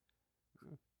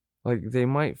 Like, they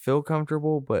might feel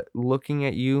comfortable, but looking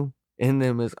at you in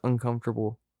them is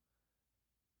uncomfortable.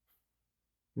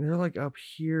 They're like up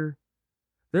here.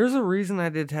 There's a reason I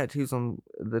did tattoos on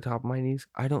the top of my knees.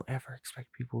 I don't ever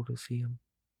expect people to see them.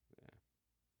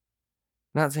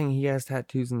 Not saying he has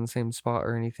tattoos in the same spot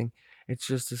or anything. It's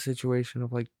just a situation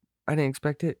of like, I didn't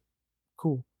expect it.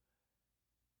 Cool.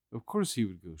 Of course he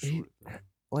would go short. Though.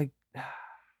 Like, Of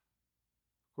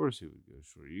course he would go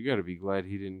short. You got to be glad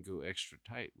he didn't go extra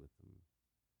tight with them.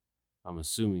 I'm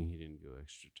assuming he didn't go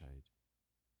extra tight.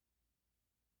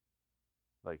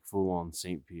 Like full on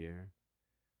Saint Pierre.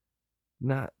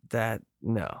 not that,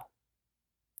 no.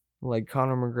 Like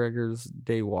Conor McGregor's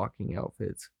day walking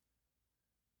outfits.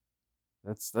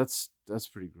 That's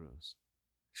pretty gross.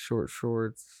 Short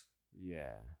shorts.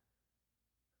 Yeah.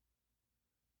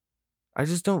 I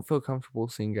just don't feel comfortable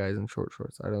seeing guys in short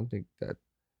shorts. I don't think that's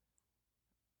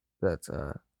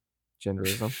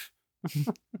genderism.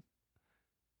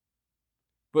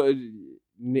 But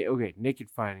okay, naked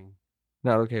fighting,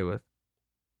 Not okay with.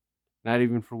 not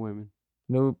even for women.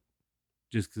 Nope.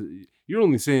 Just cause you're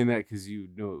only saying that because you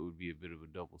know it would be a bit of a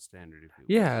double standard if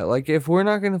it Yeah, was. like if we're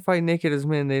not gonna fight naked as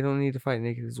men, they don't need to fight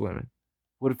naked as women.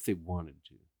 What if they wanted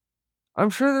to? I'm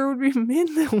sure there would be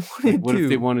men that Like, wanted what to. if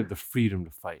they wanted the freedom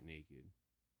to fight naked?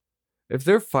 If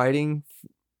they're fighting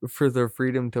for their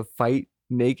freedom to fight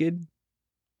naked,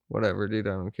 whatever, dude,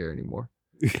 I don't care anymore.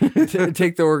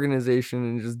 Take the organization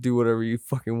and just do whatever you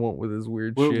fucking want with this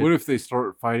weird shit. What if they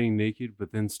start fighting naked,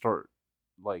 but then start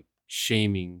like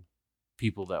shaming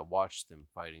people that watch them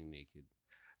fighting naked?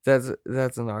 That's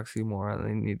an oxymoron.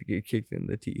 They need to get kicked in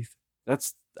the teeth.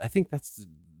 I think that's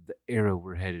the era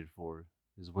we're headed for,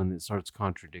 is when it starts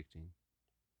contradicting.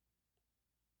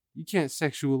 You can't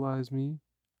sexualize me.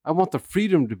 I want the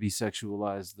freedom to be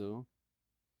sexualized, though.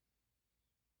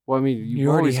 Well, I mean, You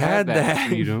already always had that.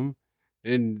 freedom,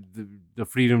 and the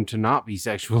freedom to not be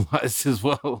sexualized as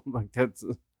well. Like that's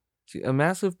See, a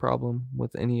massive problem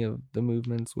with any of the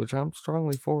movements, which I'm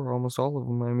strongly for, almost all of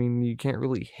them. I mean, you can't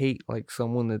really hate like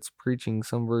someone that's preaching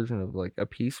some version of like a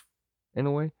peace in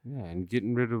a way. yeah, and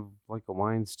getting rid of like a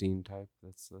Weinstein type.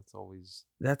 That's always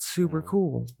That's super Yeah,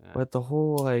 cool. yeah. But the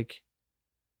whole like,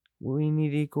 we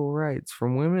need equal rights.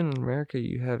 From women in America,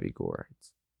 you have equal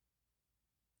rights.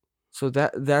 So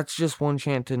that's just one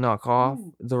chant to knock off.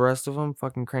 The rest of them,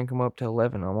 fucking crank them up to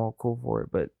 11. I'm all cool for it.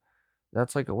 But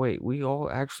that's like, wait, we all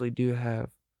actually do have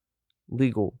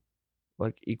legal,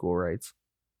 like, equal rights.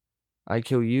 I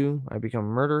kill you, I become a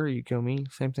murderer, you kill me,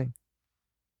 same thing.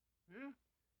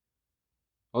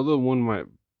 Although one might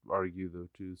argue, though,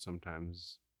 too,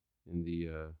 sometimes in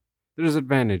the there's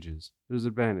advantages. There's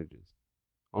advantages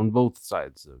on both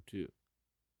sides, though, too.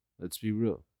 Let's be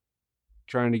real.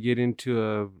 trying to get into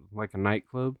a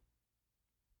nightclub.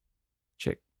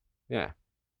 Chick. Yeah.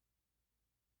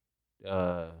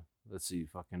 Let's see,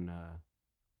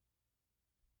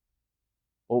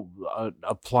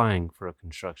 applying for a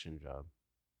construction job.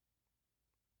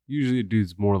 Usually a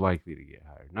dude's more likely to get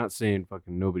hired. Not saying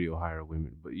fucking nobody will hire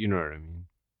women, but you know what I mean.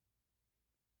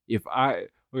 If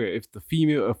a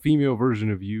female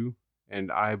version of you and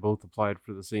I both applied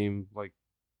for the same like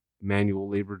manual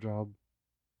labor job,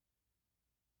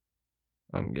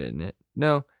 I'm getting it.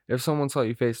 No, if someone saw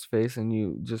you face to face and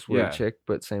you just were a Yeah. chick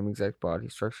but same exact body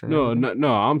structure. And no, everything,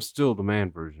 no, I'm still the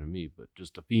man version of me, but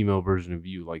just a female version of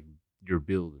you, like your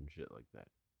build and shit like that.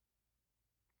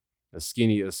 A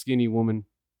skinny woman,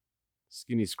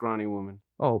 skinny scrawny woman.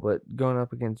 Oh, but going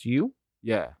up against you?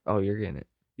 Yeah, Oh, you're getting it.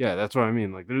 yeah, that's what I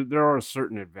mean. Like there are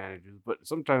certain advantages, but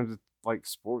sometimes it's like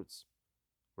sports,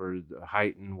 where the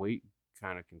height and weight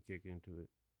kind of can kick into it.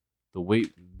 The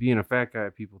weight, being a fat guy,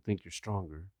 people think you're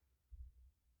stronger.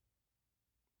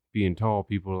 Being tall,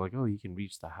 people are like, oh, you can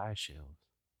reach the high shelves.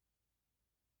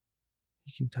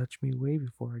 You can touch me way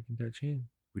before I can touch him.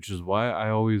 Which is why I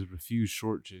always refuse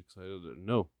short chicks.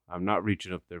 No, I'm not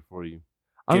reaching up there for you.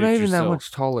 I'm Get it not even that yourself.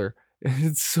 much taller.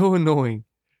 It's so annoying.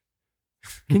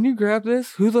 Can you grab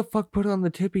this? Who the fuck put on the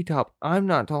tippy top? I'm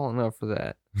not tall enough for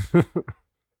that.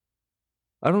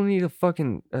 I don't need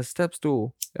a step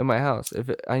stool in my house. If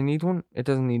I need one, it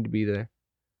doesn't need to be there.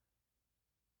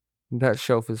 That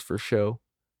shelf is for show.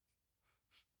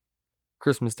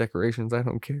 Christmas decorations, I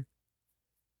don't care.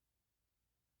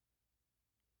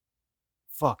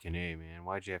 Fucking A, man.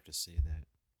 Why'd you have to say that?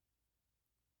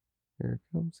 Here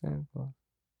comes Santa Claus.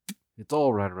 It's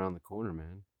all right around the corner,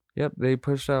 man. Yep, they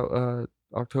pushed out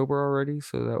October already,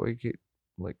 so that we get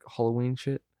like Halloween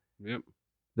shit. Yep.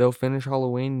 They'll finish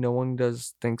Halloween. No one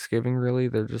does Thanksgiving really.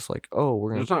 They're just like, oh,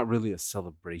 we're gonna. There's not really a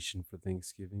celebration for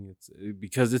Thanksgiving.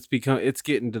 It's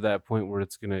getting to that point where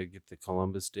it's gonna get the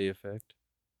Columbus Day effect.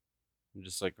 I'm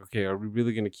just like, okay, are we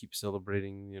really gonna keep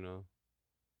celebrating?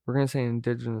 We're gonna say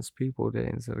Indigenous People Day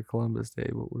instead of Columbus Day,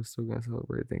 but we're still gonna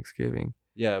celebrate Thanksgiving.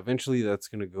 Yeah, eventually that's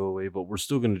gonna go away, but we're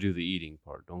still gonna do the eating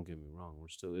part. Don't get me wrong.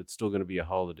 It's still gonna be a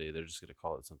holiday. They're just gonna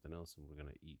call it something else, and we're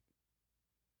gonna eat.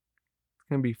 It's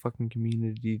gonna be fucking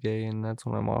Community Day, and that's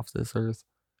when I'm off this earth.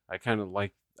 I kind of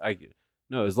like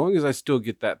no, as long as I still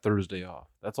get that Thursday off.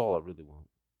 That's all I really want.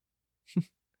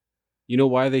 You know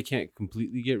why they can't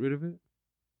completely get rid of it?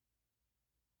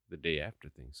 The day after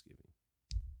Thanksgiving.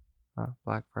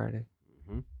 Black Friday.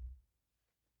 Mm-hmm.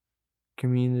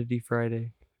 Community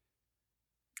Friday.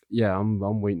 Yeah, I'm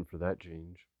waiting for that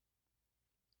change.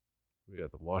 We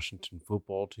got the Washington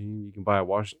football team. You can buy a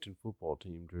Washington football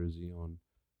team jersey on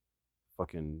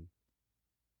fucking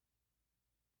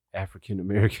African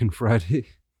American Friday.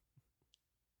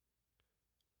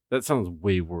 That sounds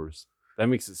way worse. That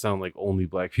makes it sound like only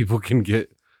black people can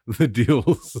get the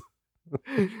deals.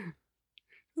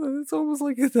 It's almost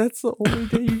like that's the only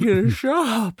day you get a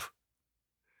shop.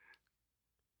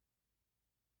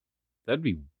 That'd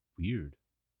be weird.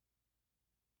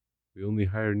 We only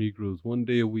hire Negroes one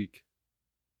day a week.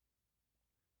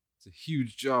 It's a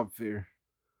huge job fair.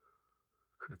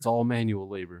 It's all manual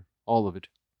labor. All of it.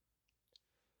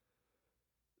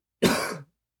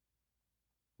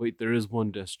 Wait, there is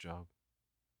one desk job.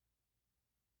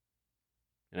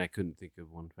 And I couldn't think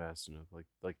of one fast enough.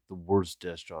 Like the worst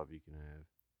desk job you can have.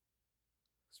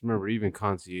 Just remember, even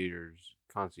concierge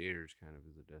kind of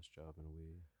is a desk job in a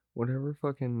way. Whatever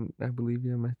fucking, I believe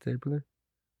you, Matt Tabler.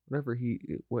 Whatever he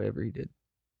did.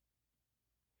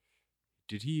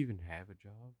 Did he even have a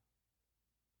job?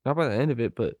 Not by the end of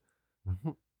it, but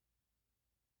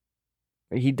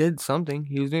he did something.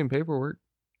 He was doing paperwork.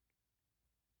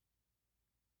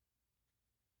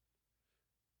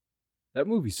 That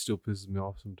movie still pisses me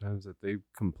off sometimes that they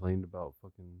complained about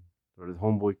fucking, or the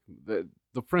homeboy,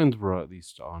 the friends were at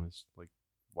least honest. Like,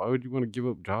 why would you want to give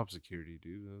up job security,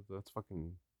 dude? That's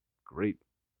fucking great.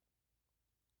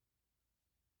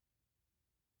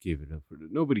 Give it up for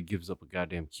nobody gives up a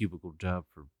goddamn cubicle job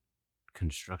for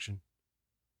construction.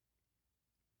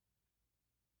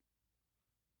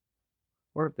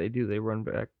 Or if they do, they run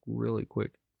back really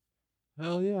quick.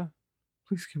 Hell yeah.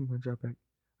 Please give me my job back.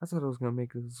 I thought I was gonna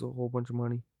make this a whole bunch of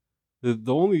money.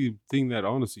 The only thing that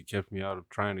honestly kept me out of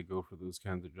trying to go for those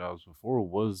kinds of jobs before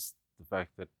was the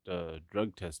fact that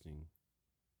drug testing,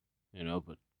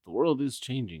 but the world is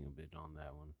changing a bit on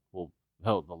that one. Well,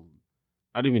 hell,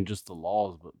 not even just the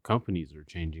laws, but companies are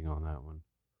changing on that one.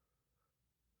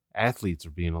 Athletes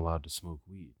are being allowed to smoke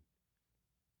weed.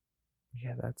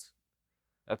 Yeah,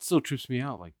 that still trips me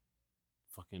out. Like,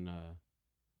 fucking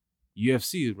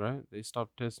UFC, right? They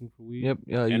stopped testing for weed. Yep,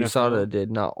 NFL? USADA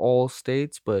did, not all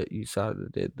states, but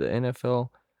USADA did. The NFL,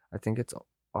 I think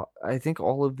I think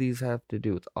all of these have to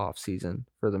do with off season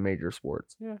for the major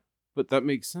sports. Yeah, but that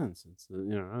makes sense. It's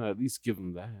at least give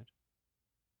them that.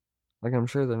 Like, I'm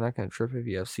sure they're not going to trip if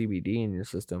you have CBD in your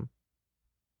system,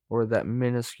 or that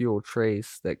minuscule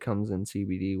trace that comes in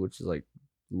CBD, which is like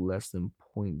less than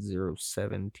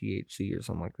 0.07 THC or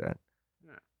something like that.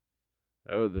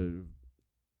 Yeah. Oh,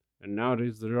 and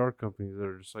nowadays there are companies that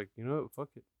are just like, you know what, fuck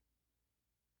it.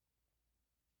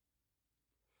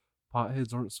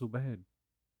 Potheads aren't so bad.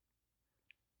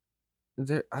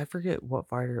 I forget what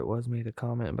fighter it was made a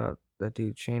comment about that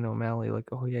dude Shane O'Malley, like,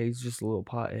 oh yeah, he's just a little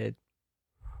pothead.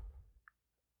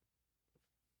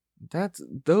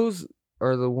 Those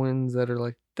are the ones that are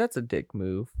like, that's a dick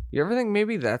move. You ever think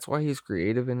maybe that's why he's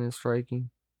creative in his striking?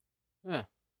 Yeah.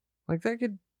 Like, that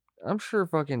could, I'm sure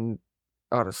fucking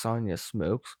Adesanya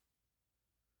smokes.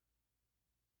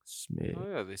 Oh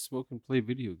yeah, they smoke and play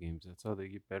video games. That's how they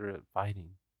get better at fighting.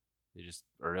 They just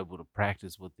are able to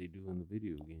practice what they do in the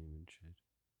video game and shit.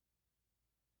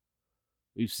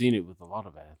 We've seen it with a lot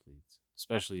of athletes,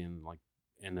 especially in like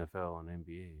NFL and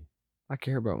NBA. I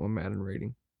care about my Madden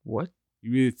rating. What?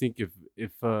 You really think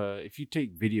if you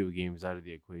take video games out of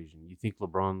the equation, you think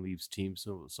LeBron leaves teams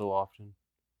so often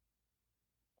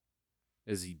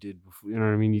as he did before? You know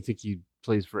what I mean? You think he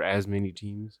plays for as many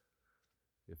teams,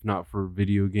 if not for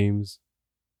video games?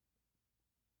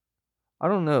 I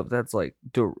don't know if that's like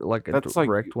a That's like,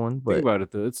 direct one, think but about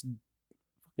it though. It's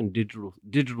fucking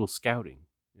digital scouting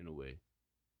in a way.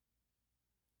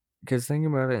 because thinking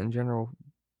about it in general,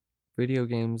 video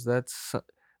games, that's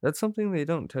something they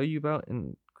don't tell you about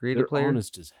in creative They're player.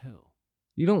 honest as hell.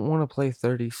 You don't want to play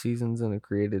 30 seasons in a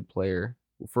created player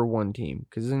for one team,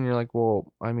 because then you're like,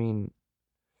 well, I mean,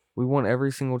 we won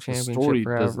every single The championship story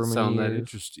for doesn't however many sound years. that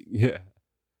interesting. Yeah.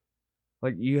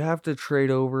 Like, you have to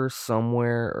trade over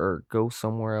somewhere or go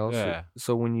somewhere else. Yeah.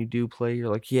 So when you do play,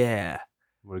 you're like, yeah,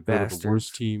 I'm going to go to the bastards.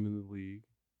 worst team in the league.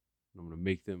 And I'm going to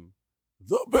make them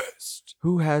the best.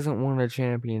 Who hasn't won a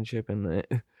championship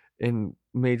in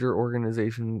major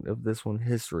organization of this one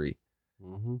history?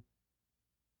 Mm-hmm.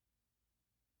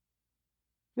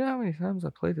 You know how many times I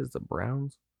played as the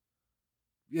Browns?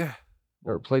 Yeah.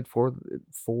 Or played for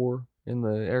in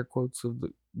the air quotes of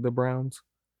the Browns?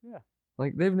 Yeah.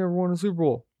 Like, they've never won a Super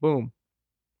Bowl. Boom.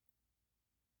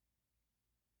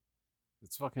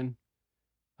 It's fucking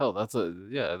hell. That's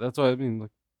why I mean, like,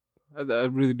 I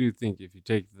really do think if you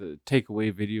take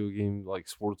away video game, like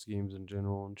sports games in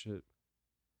general and shit,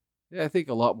 yeah, I think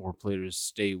a lot more players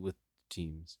stay with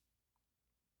teams.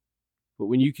 But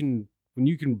when you can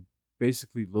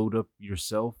basically load up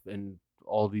yourself and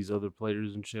all these other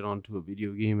players and shit onto a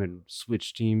video game and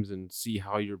switch teams and see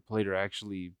how your player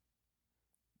actually,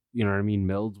 you know what I mean,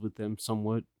 melds with them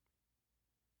somewhat.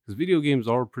 Because video games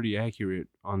are pretty accurate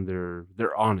on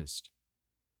they're honest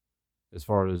as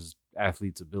far as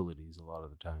athletes' abilities a lot of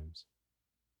the times.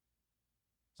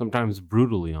 Sometimes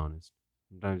brutally honest.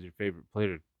 Sometimes your favorite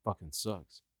player fucking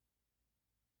sucks.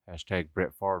 Hashtag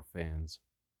Brett Favre fans.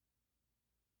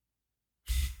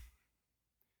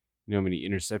 You know how many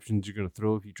interceptions you're going to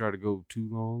throw if you try to go too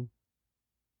long?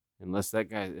 Unless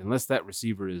that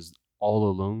receiver is all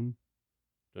alone,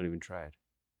 don't even try it.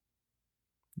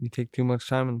 You take too much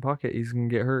time in the pocket, he's going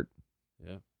to get hurt.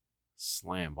 Yeah.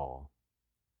 Slam ball.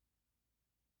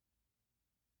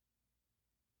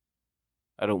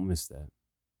 I don't miss that.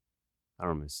 I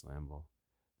don't miss slam ball.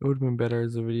 It would have been better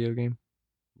as a video game.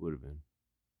 Would have been.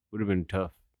 Would have been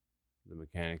tough. The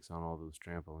mechanics on all those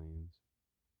trampolines.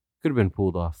 Could have been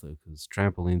pulled off though, because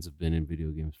trampolines have been in video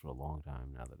games for a long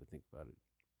time now that I think about it.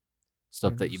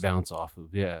 Stuff that you bounce off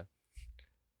of, yeah.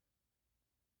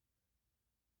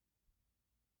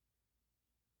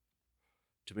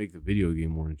 To make the video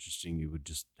game more interesting, you would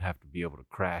just have to be able to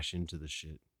crash into the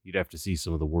shit. You'd have to see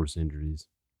some of the worst injuries.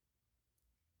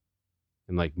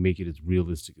 And like make it as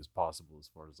realistic as possible as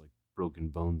far as like broken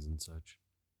bones and such.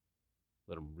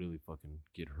 Let them really fucking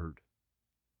get hurt.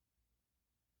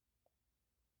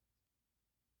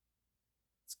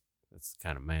 That's the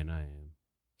kind of man I am.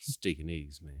 Steak and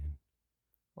eggs, man.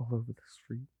 All over the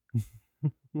street.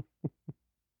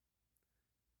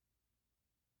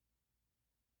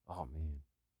 Oh, man.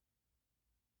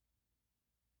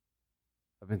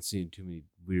 I've been seeing too many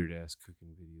weird-ass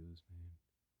cooking videos, man.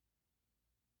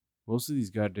 Most of these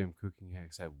goddamn cooking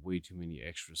hacks have way too many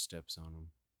extra steps on them.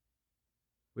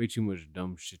 Way too much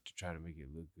dumb shit to try to make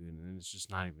it look good, and then it's just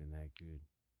not even that good.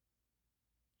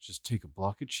 Just take a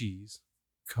block of cheese,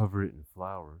 cover it in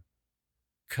flour,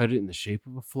 cut it in the shape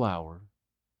of a flower,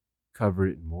 cover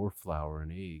it in more flour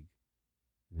and egg,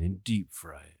 and then deep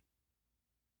fry it.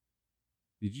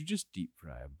 Did you just deep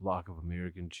fry a block of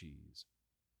American cheese?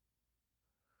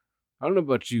 I don't know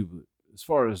about you, but as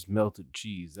far as melted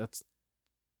cheese, that's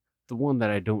the one that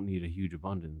I don't need a huge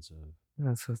abundance of.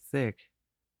 That's so thick.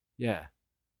 Yeah.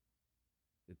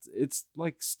 It's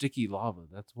like sticky lava.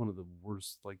 That's one of the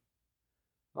worst, like,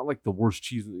 not like the worst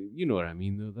cheese. You know what I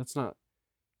mean, though. That's not,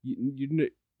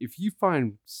 if you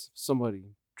find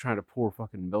somebody trying to pour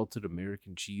fucking melted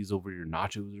American cheese over your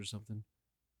nachos or something,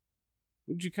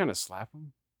 wouldn't you kind of slap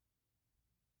them?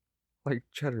 Like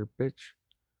cheddar, bitch.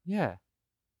 Yeah.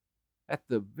 At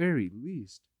the very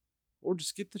least. Or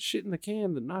just get the shit in the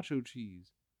can, the nacho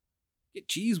cheese. Get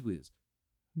Cheese Whiz.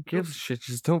 Who gives a shit?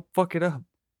 Just don't fuck it up.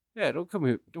 Yeah, don't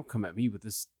come at me with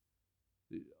this.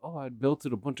 Oh, I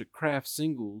melted a bunch of Kraft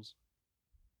singles.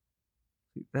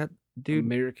 That dude.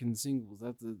 American singles.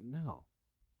 That's no.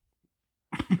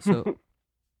 So,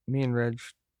 me and Reg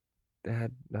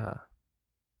had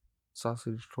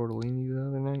sausage tortellini the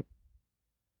other night,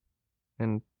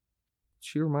 and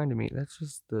she reminded me that's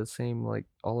just the same like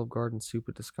Olive Garden soup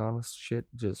at Toscana shit,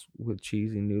 just with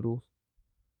cheesy noodles.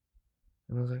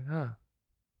 And I was like,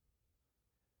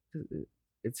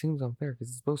 it seems unfair because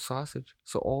it's both sausage,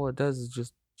 so all it does is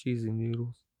just cheesy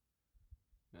noodles.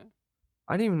 Yeah.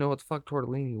 I didn't even know what the fuck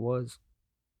tortellini was.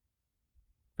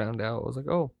 Found out, I was like,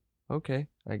 oh, okay,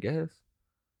 I guess.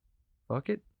 Fuck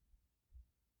it.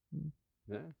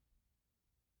 Yeah.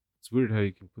 It's weird how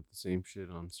you can put the same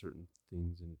shit on certain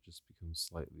things and it just becomes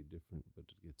slightly different, but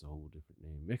it gets a whole different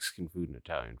name. Mexican food and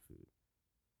Italian food.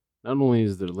 Not only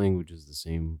is their languages the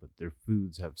same, but their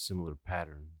foods have similar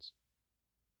patterns.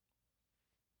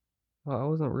 Well, I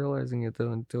wasn't realizing it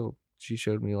though until she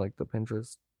showed me like the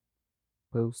Pinterest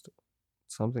post.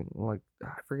 Something like,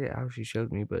 I forget how she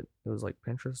showed me, but it was like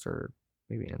Pinterest or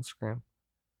maybe Instagram.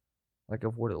 Like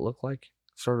of what it looked like.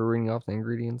 Started reading off the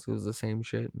ingredients. It was the same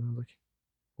shit. And I was like,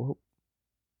 whoa.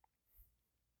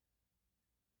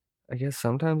 I guess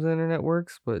sometimes the internet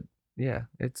works, but yeah,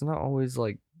 it's not always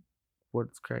like what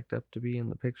it's cracked up to be in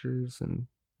the pictures. And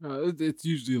It's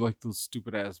usually like those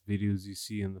stupid ass videos you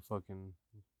see in the fucking,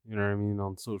 you know what I mean,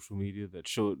 on social media that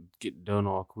show it get done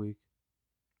all quick.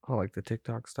 I like the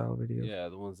TikTok style videos. Yeah,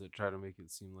 the ones that try to make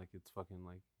it seem like it's fucking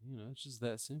like, it's just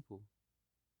that simple.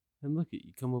 And look at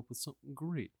you come up with something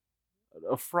great.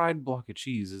 A fried block of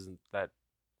cheese isn't that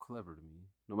clever to me,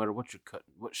 no matter what you're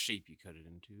cutting, what shape you cut it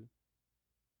into.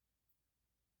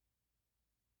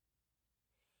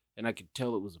 And I could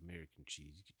tell it was American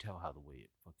cheese. You could tell how the way it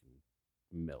fucking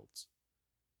melts.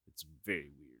 It's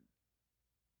very weird.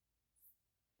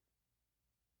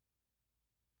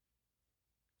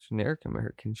 Generic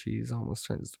American cheese almost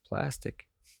turns to plastic.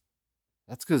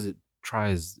 That's because it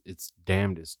tries its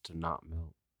damnedest to not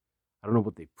melt. I don't know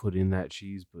what they put in that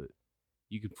cheese, but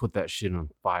you could put that shit on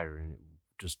fire and it would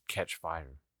just catch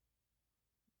fire.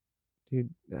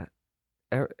 Dude,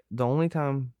 the only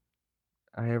time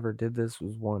I ever did this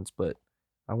was once, but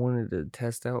I wanted to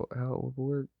test out how it would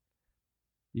work.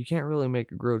 You can't really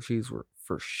make a grilled cheese work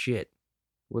for shit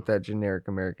with that generic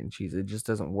American cheese. It just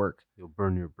doesn't work. You'll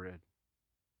burn your bread.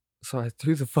 So I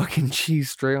threw the fucking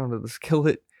cheese straight onto the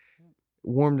skillet,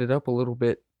 warmed it up a little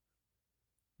bit.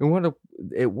 And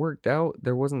it worked out.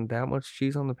 There wasn't that much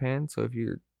cheese on the pan, so if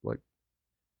you're like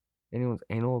anyone's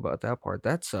anal about that part,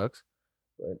 that sucks.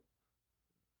 But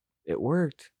it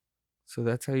worked. So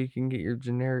that's how you can get your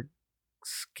generic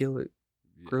skillet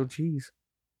grilled cheese.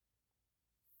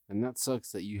 And that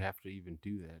sucks that you have to even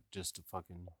do that just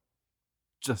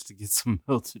to get some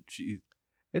melted cheese.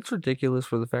 It's ridiculous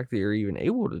for the fact that you're even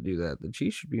able to do that. The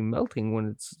cheese should be melting when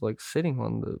it's like sitting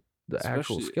on the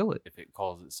actual Especially skillet. if it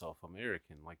calls itself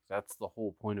American. Like, that's the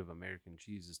whole point of American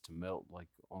cheese, is to melt like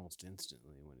almost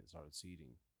instantly when it starts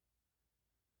heating.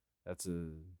 That's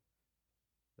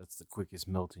the quickest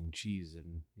melting cheese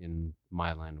in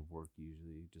my line of work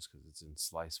usually, just because it's in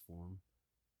slice form.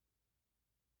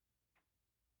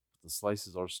 But the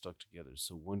slices are stuck together,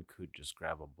 so one could just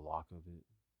grab a block of it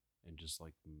and just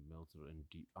like melt it and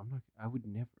deep. I would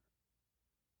never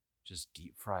just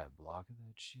deep fry a block of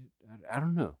that shit. I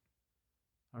don't know.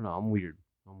 I'm weird.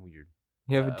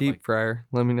 You have a deep fryer.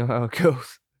 Let me know how it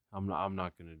goes. I'm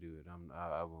not gonna do it.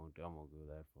 I won't go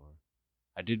that far.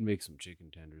 I did make some chicken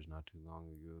tenders not too long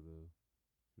ago though,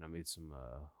 and I made some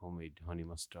homemade honey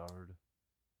mustard.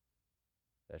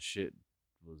 That shit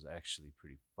was actually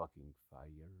pretty fucking fire.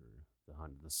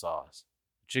 The sauce,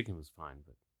 the chicken was fine,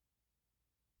 but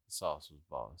the sauce was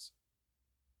boss.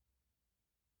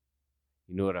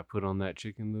 You know what I put on that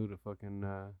chicken though to fucking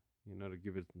to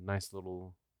give it a nice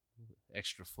little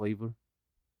extra flavor?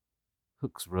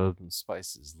 Hooks rubbed and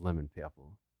spices, lemon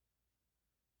pepper.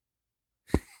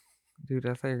 Dude,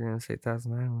 I thought you were gonna say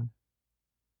Thousand Island.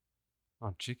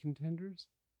 On chicken tenders?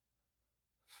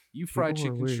 You fry People are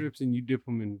chicken weird. strips and you dip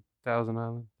them in Thousand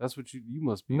Island? That's what you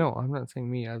must be. No, I'm not saying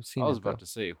me. I've seen I was it, though. about to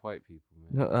say white people,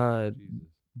 man. No, Jesus.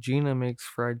 Gina makes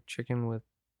fried chicken with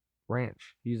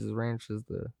ranch. Uses ranch as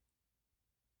the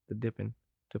dipping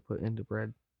to put into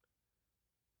bread.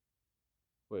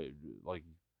 Wait, like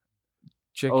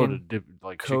Chicken to dip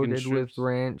like chicken coated with strips?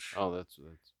 ranch Oh, that's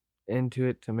into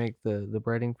it to make the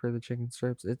breading for the chicken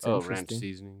strips. It's ranch interesting.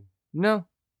 seasoning, No,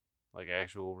 like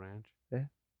actual ranch. Yeah.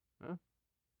 Huh?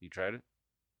 You tried it?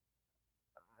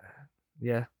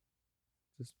 yeah,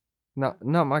 just not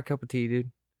my cup of tea,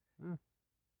 dude. I was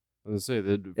gonna say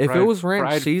that If it was ranch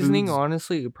fried seasoning, foods-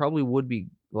 honestly, it probably would be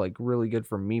like really good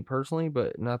for me personally,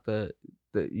 but not the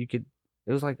you could.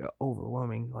 It was like a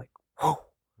overwhelming, like whoa.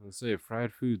 I was gonna say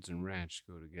fried foods and ranch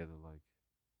go together like.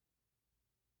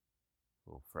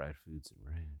 Well, fried foods and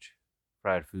ranch,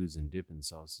 fried foods and dipping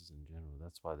sauces in general.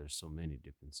 That's why there's so many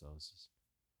dipping sauces.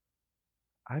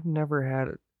 I've never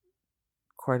had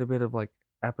quite a bit of like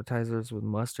appetizers with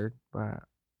mustard, but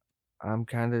I'm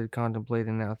kind of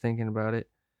contemplating now, thinking about it.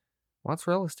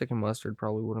 Mozzarella stick and mustard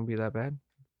probably wouldn't be that bad.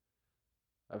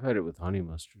 I've had it with honey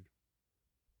mustard.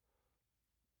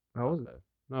 How was Not it? bad.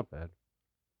 Not bad.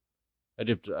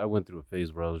 I went through a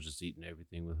phase where I was just eating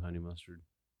everything with honey mustard.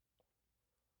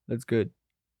 That's good.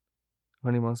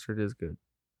 Honey mustard is good.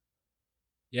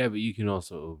 Yeah, but you can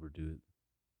also overdo it.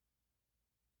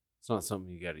 It's not something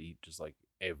you got to eat just like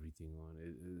everything on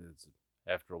it. It's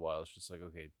after a while, it's just like,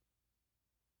 okay,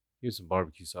 here's some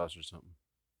barbecue sauce or something.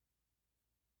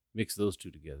 Mix those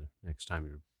two together next time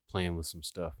you're playing with some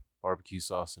stuff. Barbecue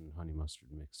sauce and honey mustard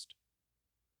mixed.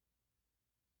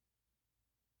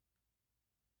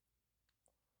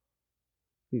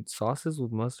 Dude, sauces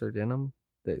with mustard in them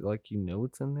that like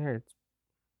it's in there.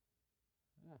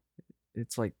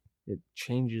 It's like it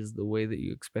changes the way that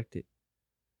you expect it,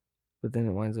 but then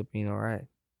it winds up being all right.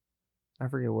 I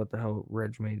forget what the hell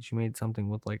Reg made. She made something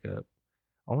with like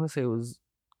I want to say it was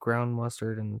ground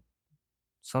mustard and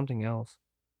something else.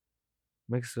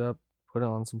 Mixed it up, put it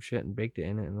on some shit, and baked it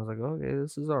in it. And I was like, okay,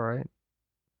 this is all right.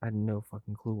 I had no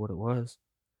fucking clue what it was.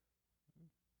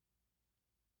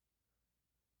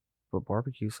 But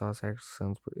barbecue sauce actually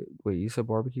sounds pretty. Wait, you said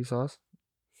barbecue sauce?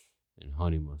 And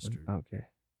honey mustard. Okay.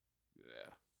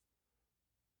 Yeah.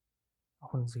 I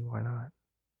wouldn't see why not.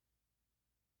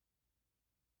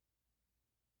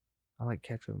 I like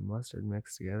ketchup and mustard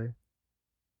mixed together.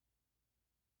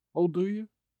 Oh, do you?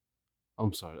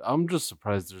 I'm sorry. I'm just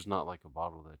surprised there's not like a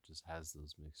bottle that just has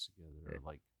those mixed together. Or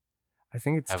like I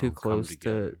think it's have too them come close to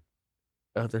together.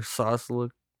 other sauce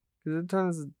look. Because it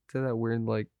turns to that weird,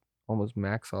 like, almost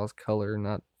mac sauce color.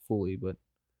 Not fully, but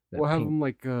that We'll have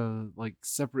pink. them like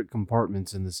separate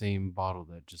compartments in the same bottle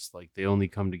that just like they only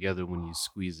come together when you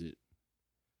squeeze it.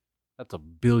 That's $1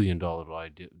 billion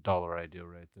idea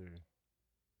right there.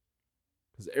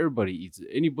 Because everybody eats it.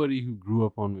 Anybody who grew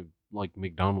up on like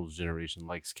McDonald's generation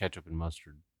likes ketchup and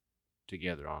mustard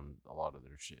together on a lot of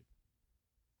their shit.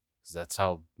 Because that's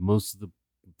how most of the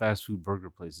fast food burger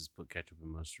places put ketchup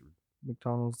and mustard.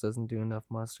 McDonald's doesn't do enough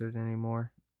mustard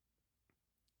anymore.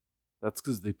 That's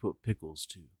because they put pickles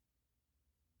too.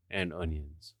 And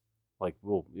onions. Like,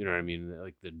 well, you know what I mean?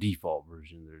 Like the default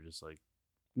version. They're just like,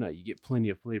 no, you get plenty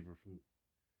of flavor from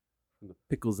the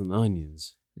pickles and the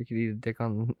onions. You could eat a dick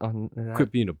on that.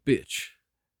 Quit being a bitch.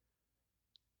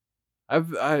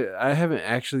 I haven't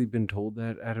actually been told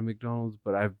that at a McDonald's,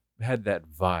 but I've had that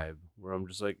vibe where I'm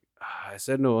just like, I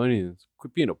said no onions.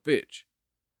 Quit being a bitch.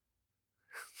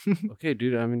 Okay,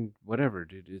 dude. I mean, whatever,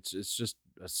 dude. It's just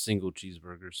a single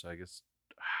cheeseburger, so I guess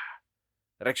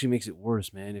that actually makes it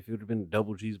worse, man. If it would have been a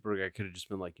double cheeseburger, I could have just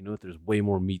been like, you know what? There's way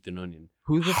more meat than onion.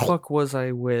 Who the fuck was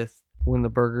I with when the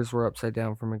burgers were upside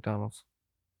down from McDonald's?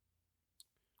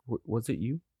 Was it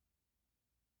you?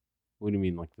 What do you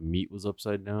mean, like the meat was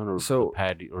upside down, or So- the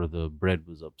patty, or the bread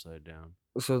was upside down?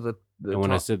 So the And when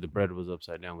I top- said the bread was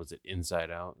upside down, was it inside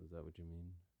out? Is that what you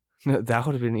mean? that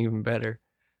would have been even better,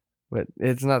 but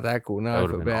it's not that cool. Now That I would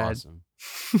feel have been bad. awesome.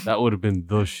 That would have been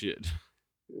the shit.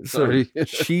 So Sorry.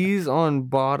 cheese on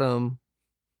bottom,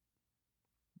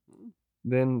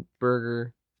 then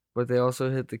burger, but they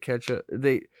also hit the ketchup.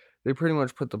 They pretty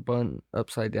much put the bun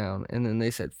upside down, and then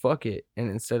they said fuck it, and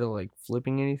instead of like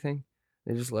flipping anything,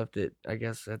 they just left it. I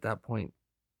guess at that point,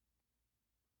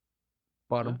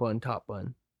 bottom Yeah. bun, top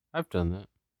bun. I've done that.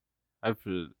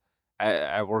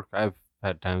 At work, I've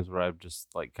had times where I've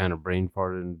just like kind of brain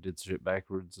farted and did shit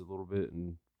backwards a little bit,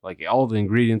 and like all the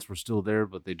ingredients were still there,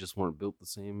 but they just weren't built the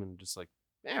same, and just like,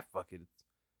 fuck it.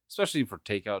 Especially for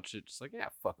takeout shit, just like,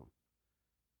 fuck them.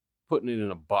 Putting it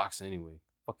in a box anyway.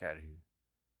 Fuck out of here.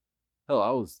 Hell,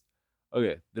 I was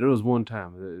okay. There was one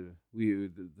time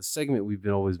the segment we've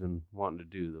always been wanting to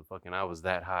do, the fucking I was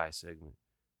that high segment.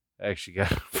 I actually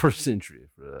got first entry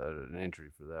for an entry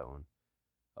for that one.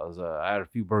 I had a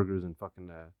few burgers and fucking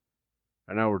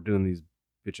right now we're doing these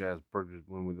bitch ass burgers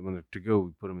when they're to go.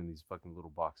 We put them in these fucking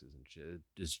little boxes and shit.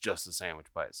 It's just a sandwich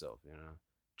by itself, you know,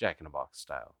 Jack in the Box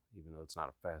style, even though it's not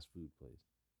a fast food place.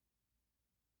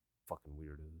 Fucking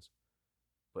weirdos.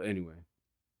 But anyway,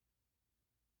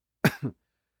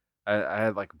 I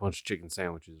had like a bunch of chicken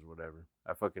sandwiches or whatever.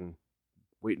 I fucking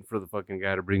waiting for the fucking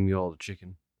guy to bring me all the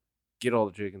chicken. Get all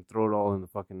the chicken, throw it all in the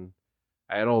fucking.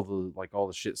 I had all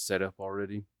the shit set up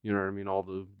already. You know what I mean? All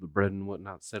the bread and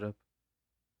whatnot set up.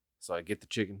 So I get the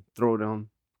chicken, throw it on,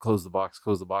 close the box,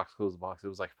 close the box, close the box. It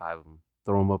was like 5 of them.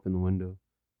 Throw them up in the window.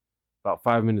 About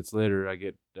 5 minutes later, I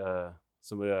get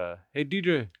somebody. Hey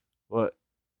DJ, what?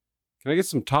 Can I get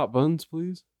some top buns,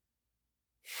 please?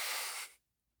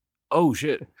 Oh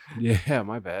shit! Yeah,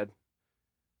 my bad.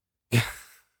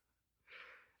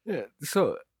 Yeah.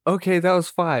 So okay, that was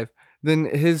 5. Then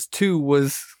his 2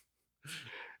 was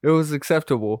it was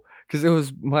acceptable because it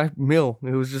was my meal.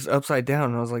 It was just upside down,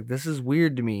 and I was like, "This is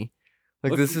weird to me.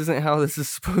 Like this isn't how this is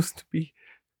supposed to be."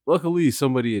 Luckily,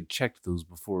 somebody had checked those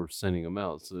before sending them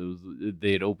out, so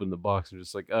they had opened the box and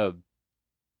just like,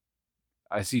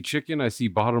 I see chicken, I see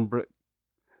bottom bread.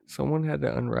 Someone had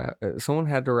to unwrap. Someone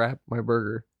had to wrap my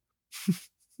burger.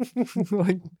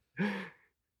 Like,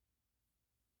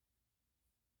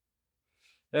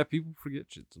 yeah, people forget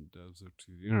shit sometimes, though,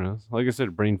 too. You know, like I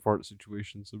said, brain fart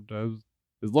situation sometimes.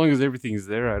 As long as everything's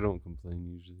there, I don't complain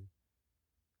usually.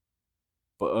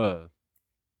 But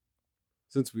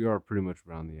since we are pretty much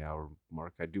around the hour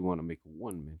mark, I do want to make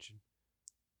one mention.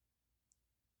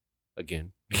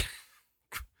 Again,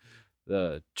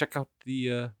 check out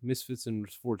the Misfits and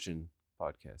Misfortune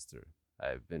podcast.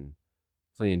 I've been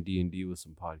playing D&D with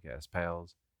some podcast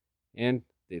pals, and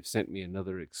they've sent me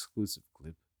another exclusive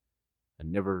clip. A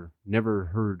never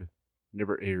aired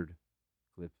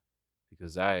clip,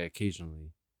 because I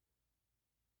occasionally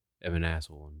am an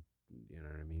asshole, and you know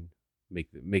what I mean.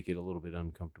 Make it a little bit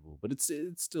uncomfortable, but it's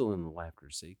still in the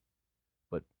laughter's sake.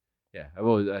 But yeah, I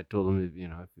told them, you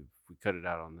know, if we cut it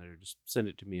out on there, just send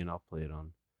it to me and I'll play it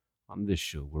on this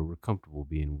show where we're comfortable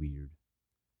being weird,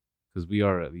 because we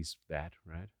are at least that,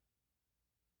 right?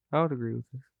 I would agree with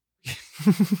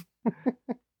this.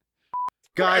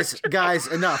 Guys,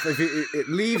 enough.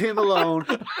 Leave him alone.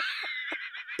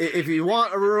 If you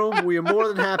want a room, we are more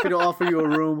than happy to offer you a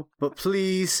room, but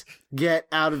please get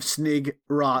out of Snig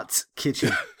Rot's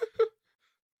kitchen.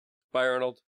 Bye,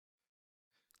 Arnold.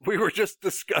 We were just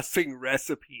discussing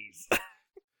recipes.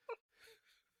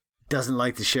 Doesn't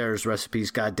like to share his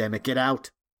recipes, goddammit. Get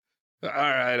out. All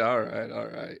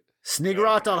right. Snig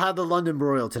Rot, I'll have the London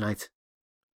broil tonight.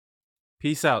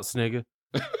 Peace out, snigger.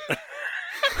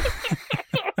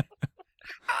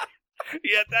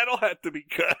 Yeah, that'll have to be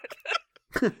cut.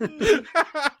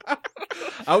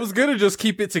 I was gonna just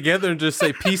keep it together and just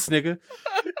say peace, nigga.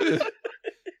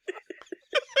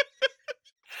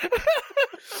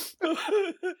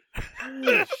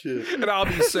 Oh, shit. And I'll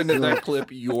be sending that clip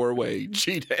your way,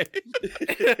 G-Day.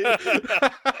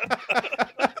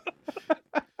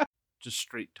 Just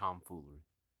straight tomfoolery.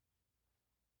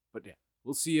 But yeah,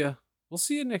 we'll see ya. We'll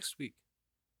see you next week.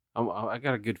 I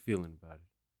got a good feeling about it.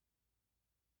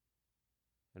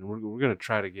 And we're gonna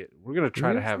try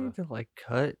to have need to like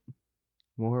cut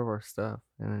more of our stuff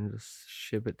and then just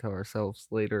ship it to ourselves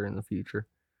later in the future.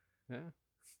 Yeah.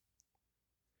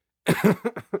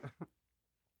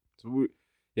 So we're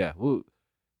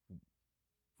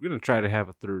gonna try to have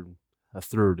a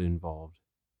third involved,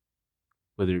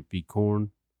 whether it be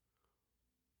Korn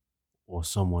or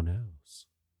someone else.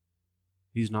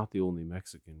 He's not the only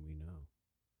Mexican we know.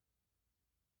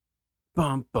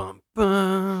 Bum bum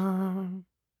bum.